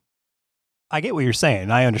way. I get what you're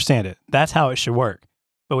saying. I understand it. That's how it should work.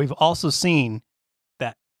 But we've also seen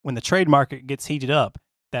that when the trade market gets heated up,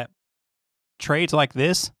 that trades like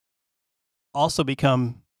this also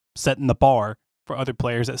become setting the bar for other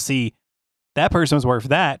players that see that person was worth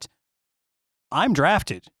that. I'm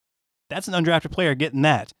drafted. That's an undrafted player getting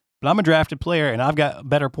that. But I'm a drafted player and I've got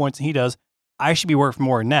better points than he does. I should be worth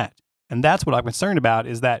more than that. And that's what I'm concerned about,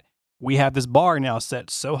 is that we have this bar now set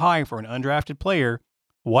so high for an undrafted player.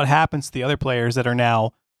 What happens to the other players that are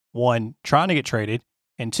now, one, trying to get traded,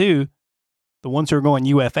 and two, the ones who are going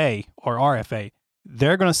UFA or RFA?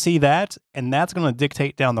 They're going to see that, and that's going to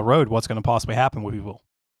dictate down the road what's going to possibly happen with people.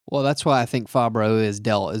 Well, that's why I think Fabro is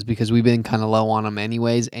dealt, is because we've been kind of low on him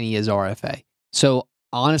anyways, and he is RFA. So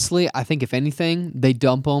honestly, I think if anything, they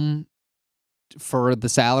dump him for the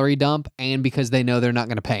salary dump, and because they know they're not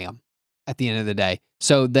going to pay him at the end of the day.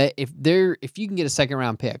 So that if you can get a second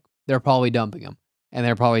round pick, they're probably dumping him, and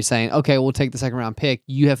they're probably saying, okay, we'll take the second round pick.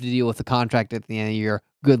 You have to deal with the contract at the end of the year.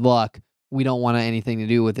 Good luck. We don't want anything to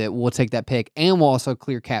do with it. We'll take that pick, and we'll also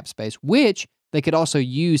clear cap space, which they could also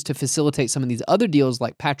use to facilitate some of these other deals,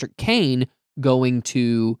 like Patrick Kane going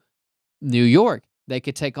to New York. They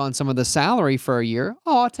could take on some of the salary for a year.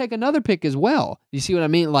 Oh, I'll take another pick as well. You see what I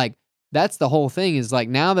mean? Like, that's the whole thing, is like,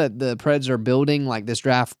 now that the Preds are building like this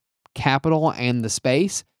draft capital and the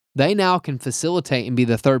space, they now can facilitate and be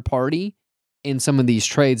the third party in some of these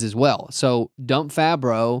trades as well. So dump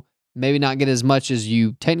Fabro, maybe not get as much as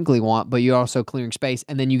you technically want, but you're also clearing space,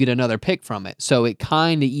 and then you get another pick from it. So it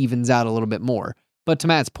kind of evens out a little bit more. But to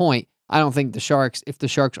Matt's point, I don't think the Sharks, if the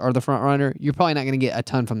Sharks are the front runner, you're probably not going to get a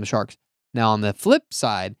ton from the Sharks. Now, on the flip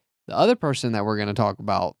side, the other person that we're going to talk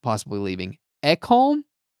about possibly leaving, Ekholm,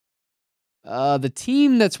 the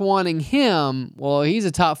team that's wanting him, well, he's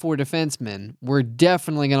a top 4 defenseman. We're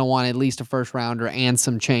definitely going to want at least a first rounder and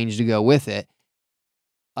some change to go with it.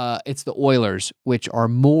 It's the Oilers, which are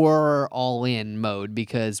more all-in mode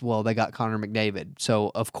because, well, they got Connor McDavid.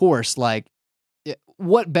 So, of course, like,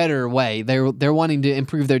 what better way? They're wanting to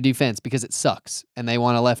improve their defense because it sucks, and they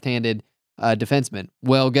want a left-handed defenseman.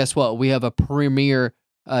 Well, guess what? We have a premier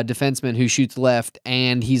defenseman who shoots left,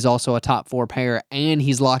 and he's also a top 4 pair, and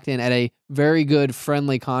he's locked in at a very good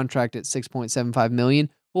friendly contract at $6.75 million.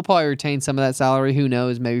 We'll probably retain some of that salary. Who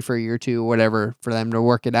knows? Maybe for a year or two or whatever for them to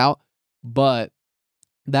work it out. But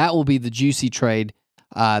that will be the juicy trade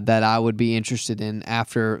that I would be interested in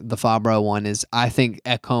after the Fabro one. Is I think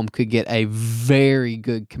Ekholm could get a very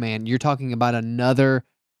good command. You're talking about another,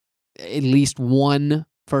 at least 1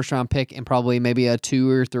 first-round pick and probably maybe a 2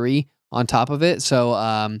 or 3 on top of it. So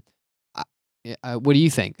what do you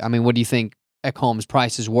think? I mean, what do you think Ekholm's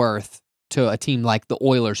price is worth to a team like the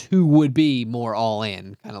Oilers, who would be more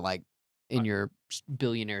all-in, kind of like in your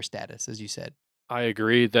billionaire status, as you said? I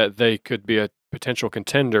agree that they could be a potential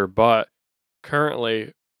contender, but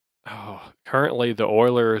currently the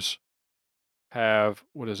Oilers have,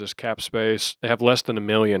 what is this, cap space? They have less than $1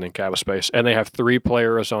 million in cap space, and they have 3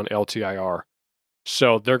 players on LTIR.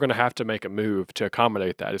 So they're going to have to make a move to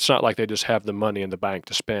accommodate that. It's not like they just have the money in the bank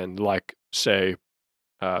to spend, like, say,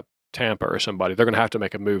 Tampa or somebody. They're going to have to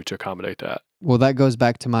make a move to accommodate that. Well, that goes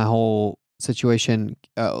back to my whole situation.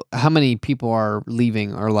 How many people are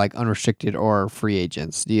leaving or like unrestricted or free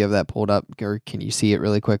agents? Do you have that pulled up, or can you see it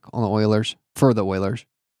really quick on the Oilers, for the Oilers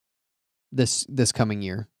this coming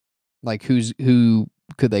year? Like who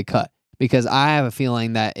could they cut? Because I have a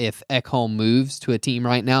feeling that if Ekholm moves to a team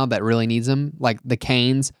right now that really needs him, like the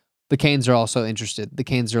Canes are also interested. The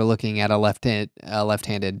Canes are looking at a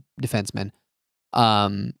left-handed defenseman.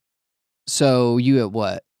 So you at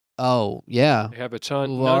what? Oh, yeah. They have a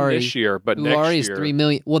ton none this year, but next year is $3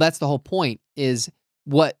 million. Well, that's the whole point. Is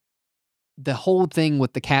what the whole thing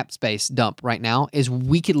with the cap space dump right now is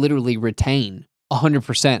we could literally retain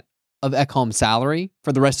 100% of Ekholm's salary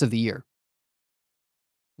for the rest of the year.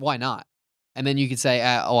 Why not? And then you could say,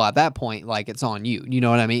 at that point, like, it's on you. You know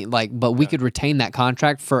what I mean? Like, but we could retain that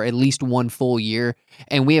contract for at least 1 full year,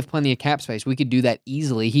 and we have plenty of cap space. We could do that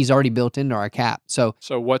easily. He's already built into our cap. So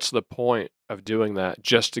what's the point of doing that?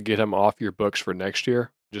 Just to get him off your books for next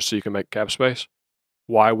year, just so you can make cap space?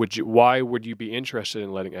 Why would you be interested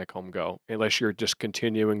in letting Ekholm go unless you're just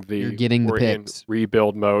continuing you're getting the picks. In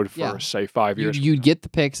rebuild mode for say 5 years? You'd get the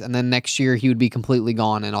picks, and then next year he would be completely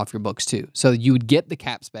gone and off your books too. So you would get the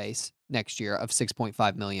cap space next year of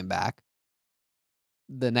 $6.5 million back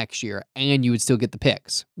the next year, and you would still get the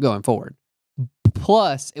picks going forward.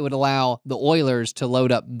 Plus, it would allow the Oilers to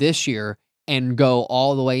load up this year and go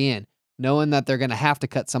all the way in, knowing that they're going to have to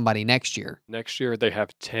cut somebody next year. Next year, they have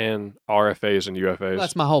 10 RFAs and UFAs. Well,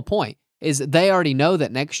 that's my whole point, is they already know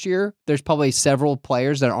that next year there's probably several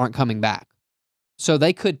players that aren't coming back. So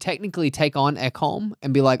they could technically take on Ekholm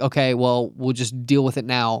and be like, okay, well, we'll just deal with it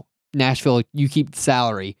now. Nashville, you keep the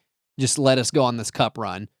salary. Just let us go on this cup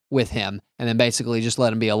run with him, and then basically just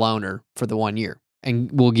let him be a loaner for the 1 year. And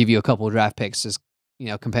we'll give you a couple of draft picks as,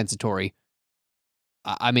 compensatory.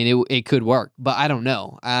 I mean, it could work, but I don't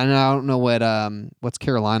know. And I don't know what's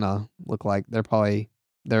Carolina look like.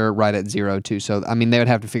 They're right at 0 too. So I mean, they would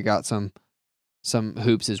have to figure out some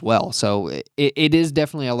hoops as well. So it is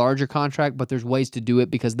definitely a larger contract, but there's ways to do it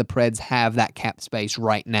because the Preds have that cap space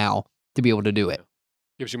right now to be able to do it.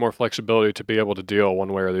 Gives you more flexibility to be able to deal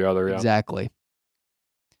one way or the other. Yeah. Exactly.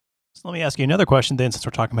 So let me ask you another question then, since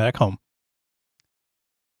we're talking about Ekholm.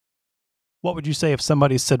 What would you say if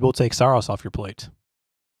somebody said, we'll take Saros off your plate?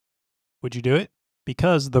 Would you do it?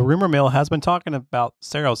 Because the rumor mill has been talking about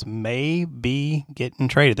Saros may be getting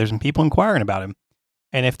traded. There's some people inquiring about him.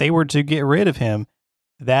 And if they were to get rid of him,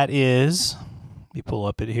 that is, let me pull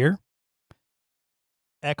up it here.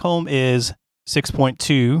 Ekholm is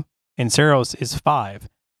 6.2 and Saros is 5.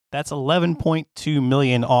 That's 11.2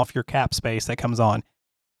 million off your cap space that comes on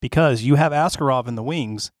because you have Askarov in the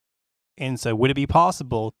wings. And so would it be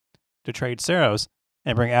possible to trade Saros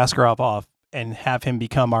and bring Askarov off and have him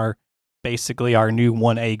become basically our new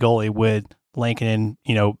 1A goalie with Lankinen,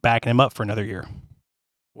 backing him up for another year?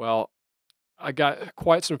 Well, I got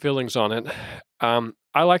quite some feelings on it.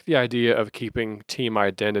 I like the idea of keeping team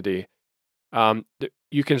identity.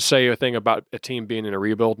 You can say a thing about a team being in a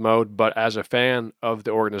rebuild mode, but as a fan of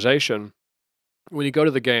the organization, when you go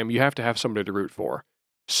to the game, you have to have somebody to root for.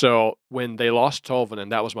 So when they lost Tolvanen,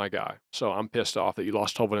 that was my guy. So I'm pissed off that you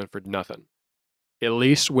lost Tolvanen for nothing. At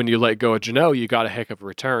least when you let go of Jeannot, you got a heck of a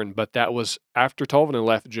return. But that was after Tolvanen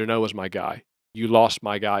left, Jeannot was my guy. You lost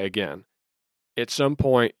my guy again. At some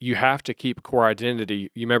point, you have to keep core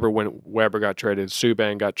identity. You remember when Weber got traded,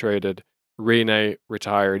 Subban got traded, Rene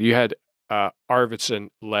retired. You had Arvidsson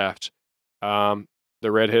left, the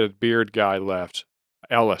redheaded beard guy left,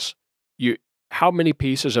 Ellis. How many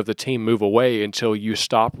pieces of the team move away until you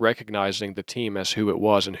stop recognizing the team as who it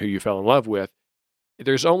was and who you fell in love with?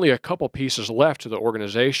 there's only a couple pieces left to the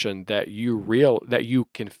organization that you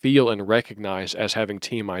can feel and recognize as having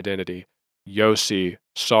team identity. Yossi,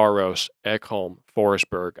 Saros, Ekholm,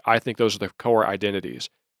 Forsberg. I think those are the core identities.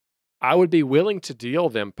 I would be willing to deal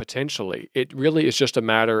them potentially. It really is just a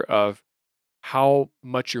matter of how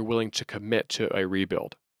much you're willing to commit to a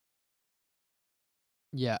rebuild.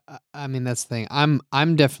 Yeah, I mean that's the thing.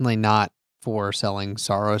 I'm definitely not for selling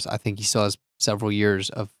Saros. I think he still has several years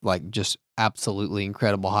of like just absolutely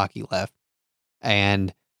incredible hockey left,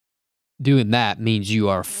 and doing that means you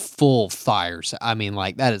are full fire. I mean,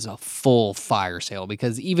 like that is a full fire sale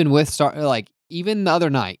because even with even the other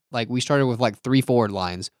night, like we started with like 3 forward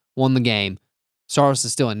lines, won the game. Saros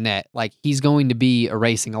is still in net. Like he's going to be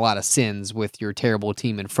erasing a lot of sins with your terrible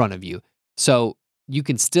team in front of you. So you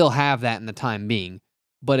can still have that in the time being.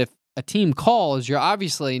 But if a team calls, you're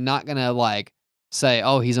obviously not going to like say,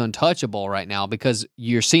 oh, he's untouchable right now because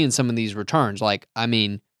you're seeing some of these returns. Like, I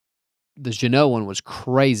mean, the Jeannot one was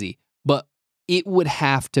crazy, but it would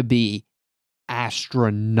have to be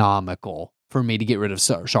astronomical for me to get rid of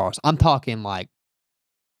Saros. I'm talking like,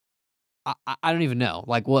 I don't even know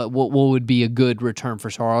like what would be a good return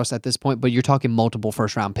for Saros at this point, but you're talking multiple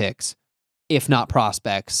first round picks, if not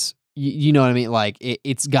prospects. You know what I mean? Like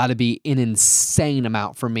it's got to be an insane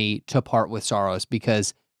amount for me to part with Saros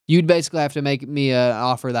because you'd basically have to make me an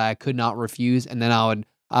offer that I could not refuse, and then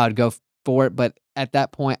I would go for it. But at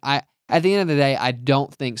that point, at the end of the day, I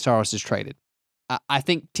don't think Saros is traded. I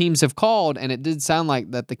think teams have called, and it did sound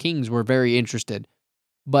like that the Kings were very interested,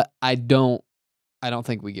 but I don't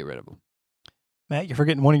think we get rid of him. Matt, you're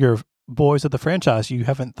forgetting one of your boys of the franchise you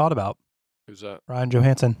haven't thought about. Who's that? Ryan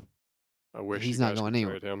Johansson. I wish he's you not guys going could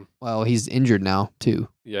anywhere. trade him. Well, he's injured now too.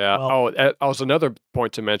 Yeah. Well, that was another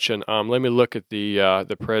point to mention. Let me look at the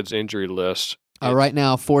Preds injury list. Right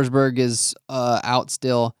now, Forsberg is out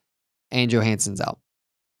still, and Johansson's out.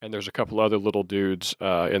 And there's a couple other little dudes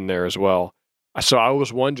in there as well. So I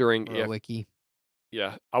was wondering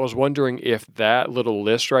I was wondering if that little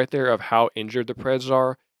list right there of how injured the Preds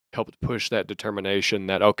are helped push that determination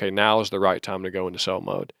that, okay, now is the right time to go into sell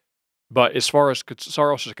mode. But as far as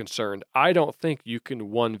Saros is concerned, I don't think you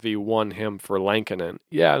can 1v1 him for Lankinen.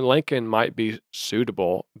 Yeah, Lankin might be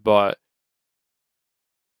suitable, but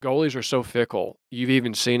goalies are so fickle. You've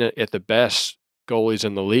even seen it at the best goalies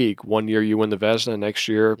in the league. One year you win the Vezina, next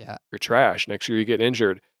year you're trash. Next year you get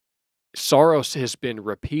injured. Saros has been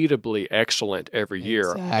repeatably excellent every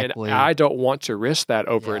year. Exactly. And I don't want to risk that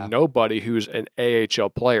over nobody who's an AHL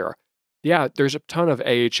player. Yeah, there's a ton of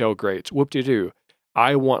AHL greats. Whoop-de-doo.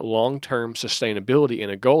 I want long-term sustainability in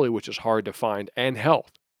a goalie, which is hard to find, and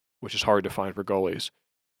health, which is hard to find for goalies.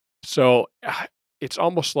 So it's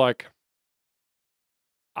almost like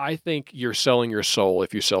I think you're selling your soul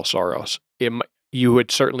if you sell Saros. You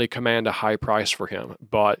would certainly command a high price for him,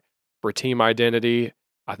 but for team identity,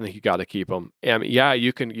 I think you got to keep him. And yeah,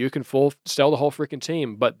 you can sell the whole freaking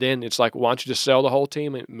team, but then it's like, why don't you just sell the whole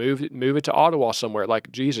team and move it to Ottawa somewhere?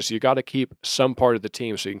 Like, Jesus, you got to keep some part of the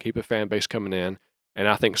team so you can keep a fan base coming in. And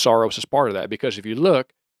I think Saros is part of that because if you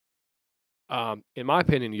look, in my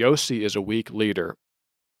opinion, Yossi is a weak leader.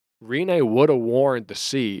 Rinne would have worn the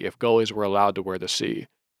C if goalies were allowed to wear the C.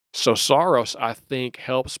 So Saros, I think,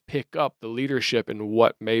 helps pick up the leadership in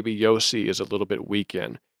what maybe Yossi is a little bit weak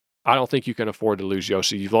in. I don't think you can afford to lose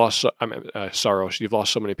Yossi. You've lost Saros. You've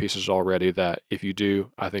lost so many pieces already that if you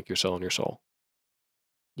do, I think you're selling your soul.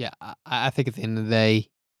 Yeah, I think at the end of the day,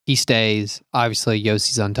 he stays. Obviously,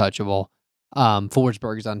 Yossi's untouchable.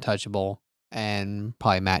 Forsberg is untouchable, and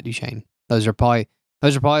probably Matt Duchene. Those are probably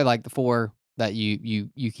like the 4 that you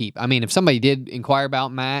keep. I mean, if somebody did inquire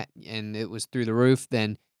about Matt and it was through the roof,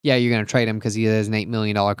 then yeah, you're going to trade him because he has an $8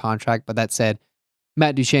 million contract. But that said,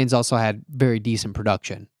 Matt Duchene's also had very decent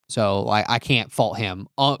production. So like I can't fault him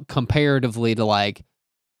comparatively to like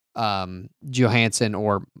Johansson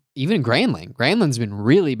or even Granlund. Granlund's been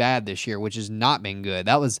really bad this year, which has not been good.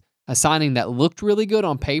 That was a signing that looked really good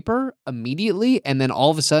on paper immediately, and then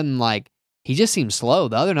all of a sudden, like he just seems slow.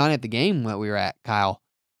 The other night at the game that we were at, Kyle,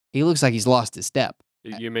 he looks like he's lost his step.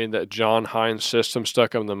 You mean that John Hines system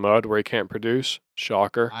stuck him in the mud where he can't produce?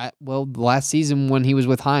 Shocker. Well, last season when he was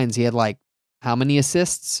with Hines, he had like how many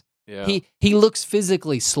assists? Yeah. He looks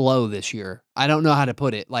physically slow this year. I don't know how to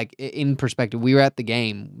put it. Like in perspective, we were at the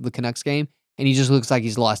game, the Canucks game, and he just looks like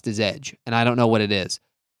he's lost his edge, and I don't know what it is.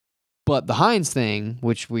 But the Hines thing,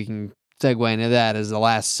 which we can segue into that as the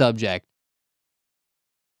last subject,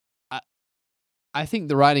 I think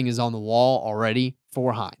the writing is on the wall already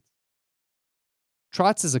for Hines.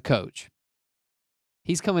 Trotz is a coach.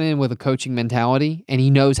 He's coming in with a coaching mentality, and he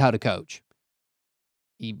knows how to coach.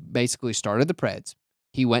 He basically started the Preds.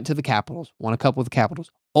 He went to the Capitals, won a couple with the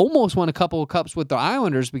Capitals, almost won a couple of cups with the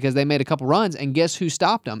Islanders because they made a couple runs, and guess who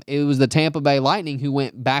stopped them? It was the Tampa Bay Lightning, who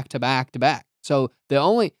went back to back to back. So the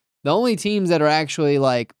only teams that are actually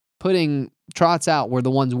like putting Trotz out were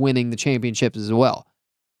the ones winning the championships as well.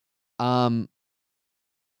 I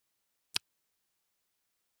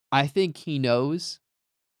think he knows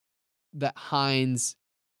that Hines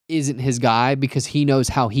isn't his guy because he knows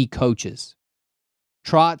how he coaches.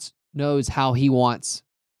 Trotz knows how he wants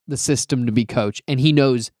the system to be coached, and he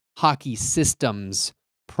knows hockey systems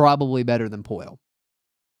probably better than Poile.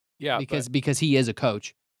 Yeah, because he is a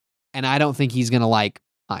coach, and I don't think he's going to like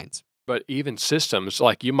Hines. But even systems,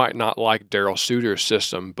 like you might not like Daryl Suter's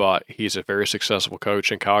system, but he's a very successful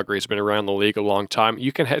coach in Calgary. He's been around the league a long time.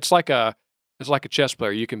 You can it's like a chess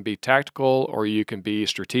player. You can be tactical or you can be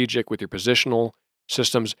strategic with your positional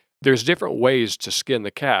systems. There's different ways to skin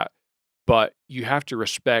the cat, but you have to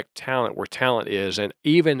respect talent where talent is. And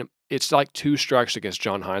even it's like 2 strikes against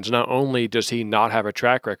John Hines. Not only does he not have a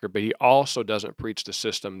track record, but he also doesn't preach the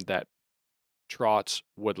system that Trotz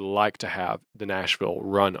would like to have the Nashville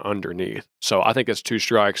run underneath. So I think it's 2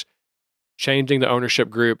 strikes. Changing the ownership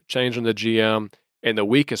group, changing the GM, and the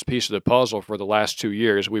weakest piece of the puzzle for the last 2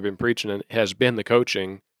 years we've been preaching it has been the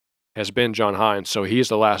coaching, has been John Hines. So he's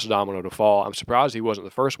the last domino to fall. I'm surprised he wasn't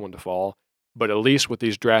the first one to fall, but at least with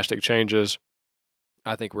these drastic changes,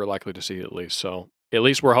 I think we're likely to see it at least. So at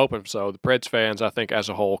least we're hoping so. The Preds fans, I think, as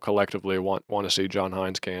a whole, collectively want to see John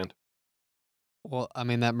Hines canned. Well, I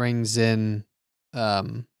mean, that brings in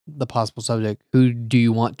the possible subject. Who do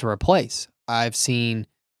you want to replace? I've seen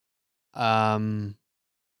Carl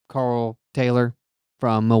Taylor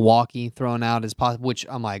from Milwaukee thrown out as possible, which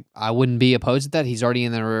I'm like, I wouldn't be opposed to that. He's already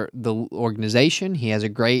in the organization. He has a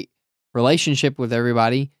great relationship with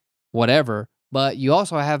everybody, whatever. But you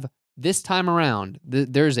also have, this time around,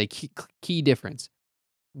 there's a key difference.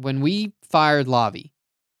 When we fired Lavi,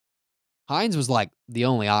 Hines was like the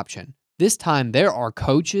only option. This time, there are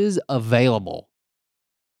coaches available.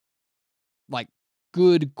 Like,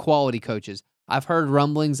 good quality coaches. I've heard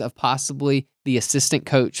rumblings of possibly the assistant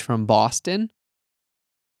coach from Boston.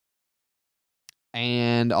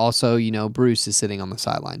 And also, Bruce is sitting on the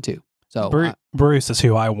sideline too. So Bruce is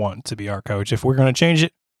who I want to be our coach. If we're going to change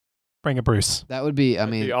it, bring a Bruce. That would be,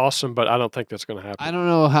 That'd be awesome, but I don't think that's going to happen. I don't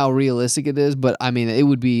know how realistic it is, but I mean, it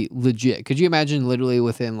would be legit. Could you imagine literally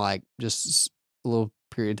within like just a little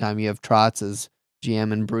period of time, you have Trotz as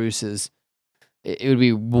GM and Bruce as, it would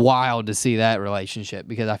be wild to see that relationship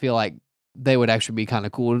because I feel like they would actually be kind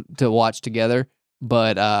of cool to watch together.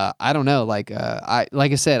 But I don't know. Like I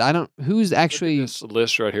said, I don't. Who's actually this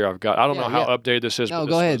list right here? I've got. I don't know how updated this is. No,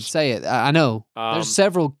 but go ahead, say it. I know. There's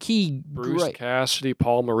several key. Bruce Cassidy,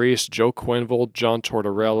 Paul Maurice, Joe Quenneville, John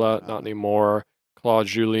Tortorella, not anymore. Claude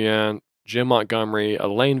Julien, Jim Montgomery,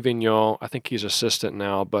 Alain Vigneault. I think he's assistant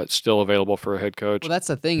now, but still available for a head coach. Well, that's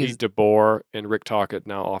the thing. Pete DeBoer and Rick Tocchet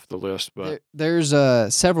now off the list, but there's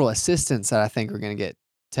several assistants that I think are going to get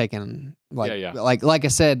taken. Like I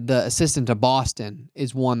said, the assistant to Boston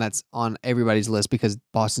is one that's on everybody's list because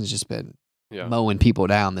Boston's just been mowing people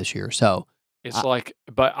down this year. So it's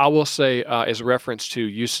but I will say, as a reference to,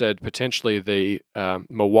 you said potentially the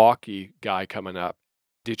Milwaukee guy coming up.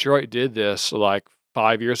 Detroit did this like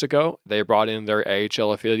 5 years ago. They brought in their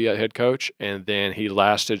AHL affiliate head coach, and then he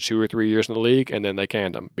lasted 2 or 3 years in the league, and then they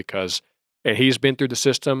canned him and he's been through the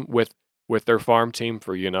system with their farm team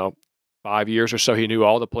for 5 years or so. He knew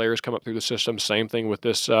all the players come up through the system. Same thing with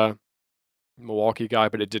this Milwaukee guy,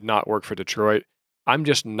 but it did not work for Detroit. I'm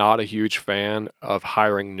just not a huge fan of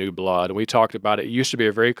hiring new blood. And we talked about it. It used to be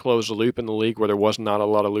a very closed loop in the league where there was not a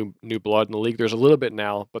lot of new blood in the league. There's a little bit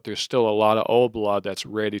now, but there's still a lot of old blood that's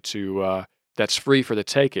ready to, that's free for the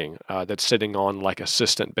taking, that's sitting on like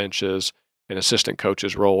assistant benches and assistant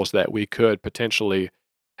coaches roles that we could potentially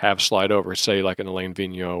have slide over, say like an Alain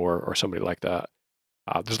Vigneault or somebody like that.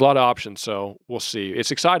 There's a lot of options, so we'll see.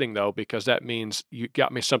 It's exciting, though, because that means you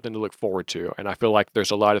got me something to look forward to, and I feel like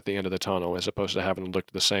there's a light at the end of the tunnel as opposed to having to look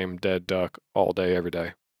at the same dead duck all day, every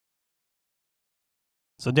day.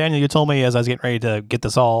 So, Daniel, you told me as I was getting ready to get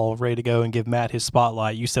this all ready to go and give Matt his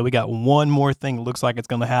spotlight, you said we got one more thing that looks like it's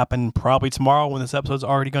going to happen probably tomorrow when this episode's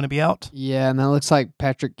already going to be out. Yeah, and that looks like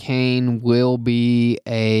Patrick Kane will be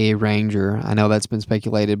a Ranger. I know that's been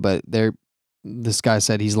speculated, but this guy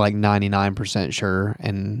said he's like 99% sure,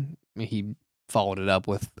 and he followed it up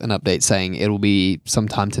with an update saying it'll be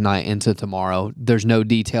sometime tonight into tomorrow. There's no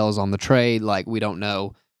details on the trade. Like, we don't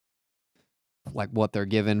know like what they're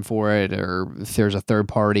given for it, or if there's a third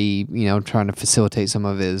party, trying to facilitate some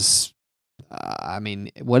of his,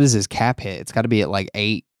 what is his cap hit? It's got to be at like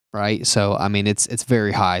 8 right? So, I mean, it's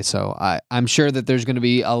very high. So I'm sure that there's going to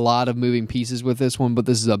be a lot of moving pieces with this one, but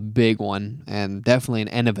this is a big one and definitely an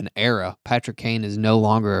end of an era. Patrick Kane is no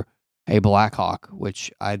longer a Blackhawk,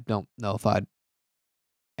 which I don't know if I'd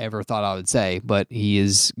ever thought I would say, but he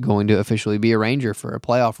is going to officially be a Ranger for a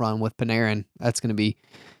playoff run with Panarin. That's going to be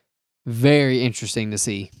very interesting to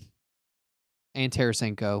see. And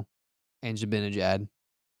Tarasenko and Zibanejad.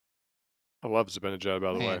 I love Zibanejad,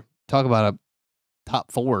 by the way. Talk about a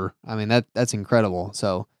top 4. I mean, that's incredible.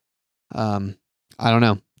 So, I don't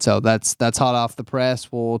know. So that's hot off the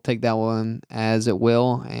press. We'll take that one as it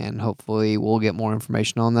will, and hopefully we'll get more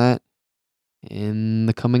information on that in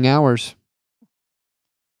the coming hours.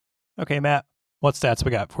 Okay, Matt, what stats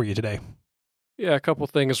we got for you today? Yeah, a couple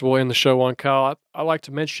things we'll end the show on, Kyle. I like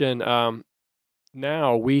to mention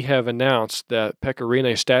now we have announced that Pekka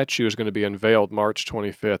Rinne statue is going to be unveiled March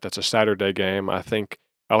 25th. That's a Saturday game. I think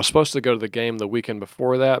I was supposed to go to the game the weekend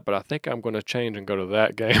before that, but I think I'm going to change and go to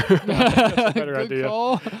that game. That's a better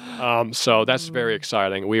idea. So that's very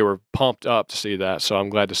exciting. We were pumped up to see that, so I'm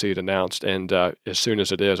glad to see it announced. And as soon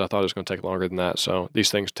as it is, I thought it was going to take longer than that. So these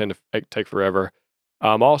things tend to take forever.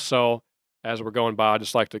 Also, as we're going by, I'd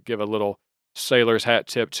just like to give a little sailor's hat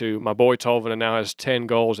tip to my boy Tolvanen. Now has 10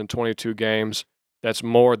 goals in 22 games. That's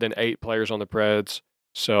more than 8 players on the Preds.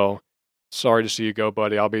 So sorry to see you go,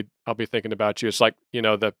 buddy. I'll be thinking about you. It's like,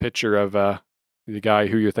 the picture of the guy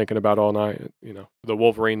who you're thinking about all night. The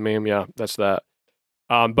Wolverine meme. Yeah, that's that.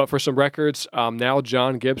 But for some records, now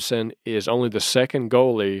John Gibson is only the second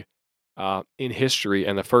goalie in history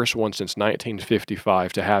and the first one since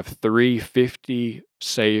 1955 to have 350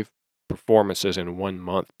 save performances in 1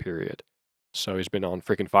 month period. So he's been on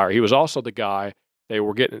freaking fire. He was also the guy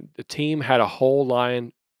the team had a whole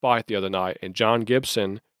line fight the other night, and John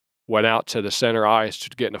Gibson went out to the center ice to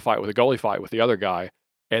get in a fight with a goalie fight with the other guy,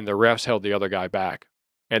 and the refs held the other guy back.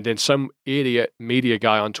 And then some idiot media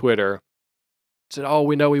guy on Twitter said, "Oh,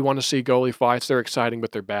 we know we want to see goalie fights. They're exciting,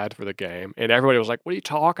 but they're bad for the game." And everybody was like, "What are you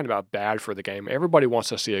talking about, bad for the game? Everybody wants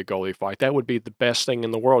to see a goalie fight. That would be the best thing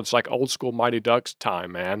in the world. It's like old school Mighty Ducks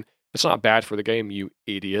time, man. It's not bad for the game, you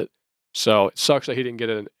idiot." So it sucks that he didn't get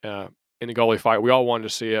in a goalie fight. We all wanted to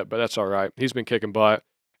see it, but that's all right. He's been kicking butt.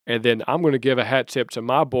 And then I'm going to give a hat tip to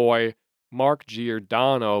my boy, Mark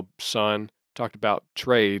Giordano, son. Talked about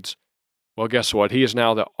trades. Well, guess what? He is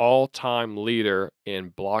now the all-time leader in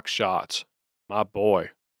block shots. My boy,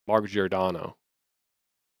 Mark Giordano.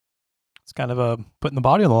 It's kind of putting the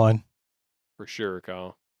body on the line. For sure,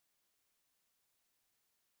 Kyle.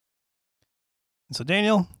 So,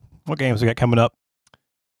 Daniel, what games we got coming up?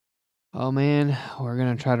 Oh, man, we're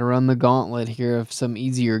going to try to run the gauntlet here of some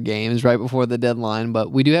easier games right before the deadline.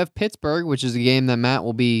 But we do have Pittsburgh, which is a game that Matt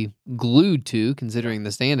will be glued to, considering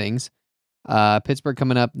the standings. Pittsburgh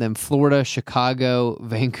coming up, then Florida, Chicago,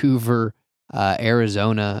 Vancouver,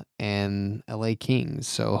 Arizona, and LA Kings.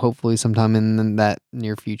 So hopefully sometime in that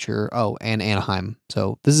near future. Oh, and Anaheim.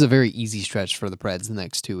 So this is a very easy stretch for the Preds the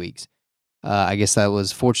next 2 weeks. I guess that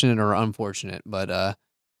was fortunate or unfortunate, but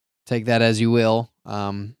take that as you will.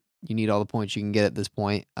 You need all the points you can get at this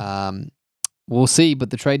point. We'll see,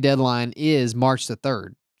 but the trade deadline is March the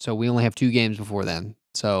 3rd, so we only have 2 games before then.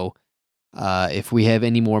 So if we have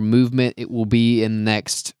any more movement, it will be in the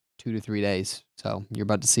next 2 to 3 days. So you're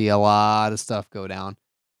about to see a lot of stuff go down.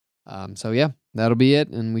 So yeah, that'll be it,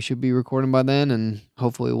 and we should be recording by then, and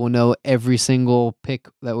hopefully we'll know every single pick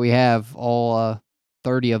that we have, all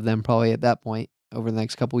 30 of them probably at that point over the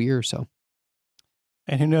next couple years. So.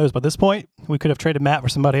 And who knows, by this point, we could have traded Matt for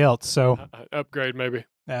somebody else. So upgrade, maybe.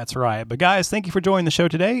 That's right. But guys, thank you for joining the show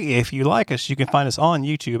today. If you like us, you can find us on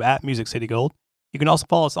YouTube at Music City Gold. You can also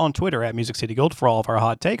follow us on Twitter at Music City Gold for all of our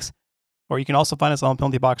hot takes. Or you can also find us on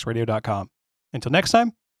PenaltyBoxRadio.com. Until next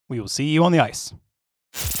time, we will see you on the ice.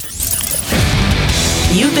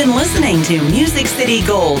 You've been listening to Music City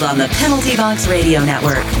Gold on the Penalty Box Radio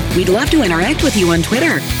Network. We'd love to interact with you on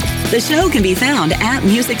Twitter. The show can be found at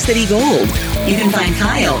Music City Gold. You can find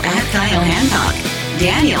Kyle at Kyle Hancock,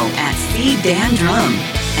 Daniel at Steve Dan Drum,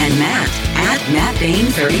 and Matt at Matt Bain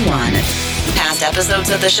 31. Past episodes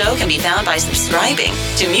of the show can be found by subscribing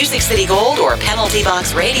to Music City Gold or Penalty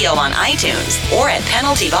Box Radio on iTunes or at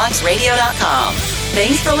PenaltyBoxRadio.com.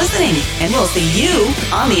 Thanks for listening, and we'll see you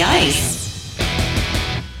on the ice.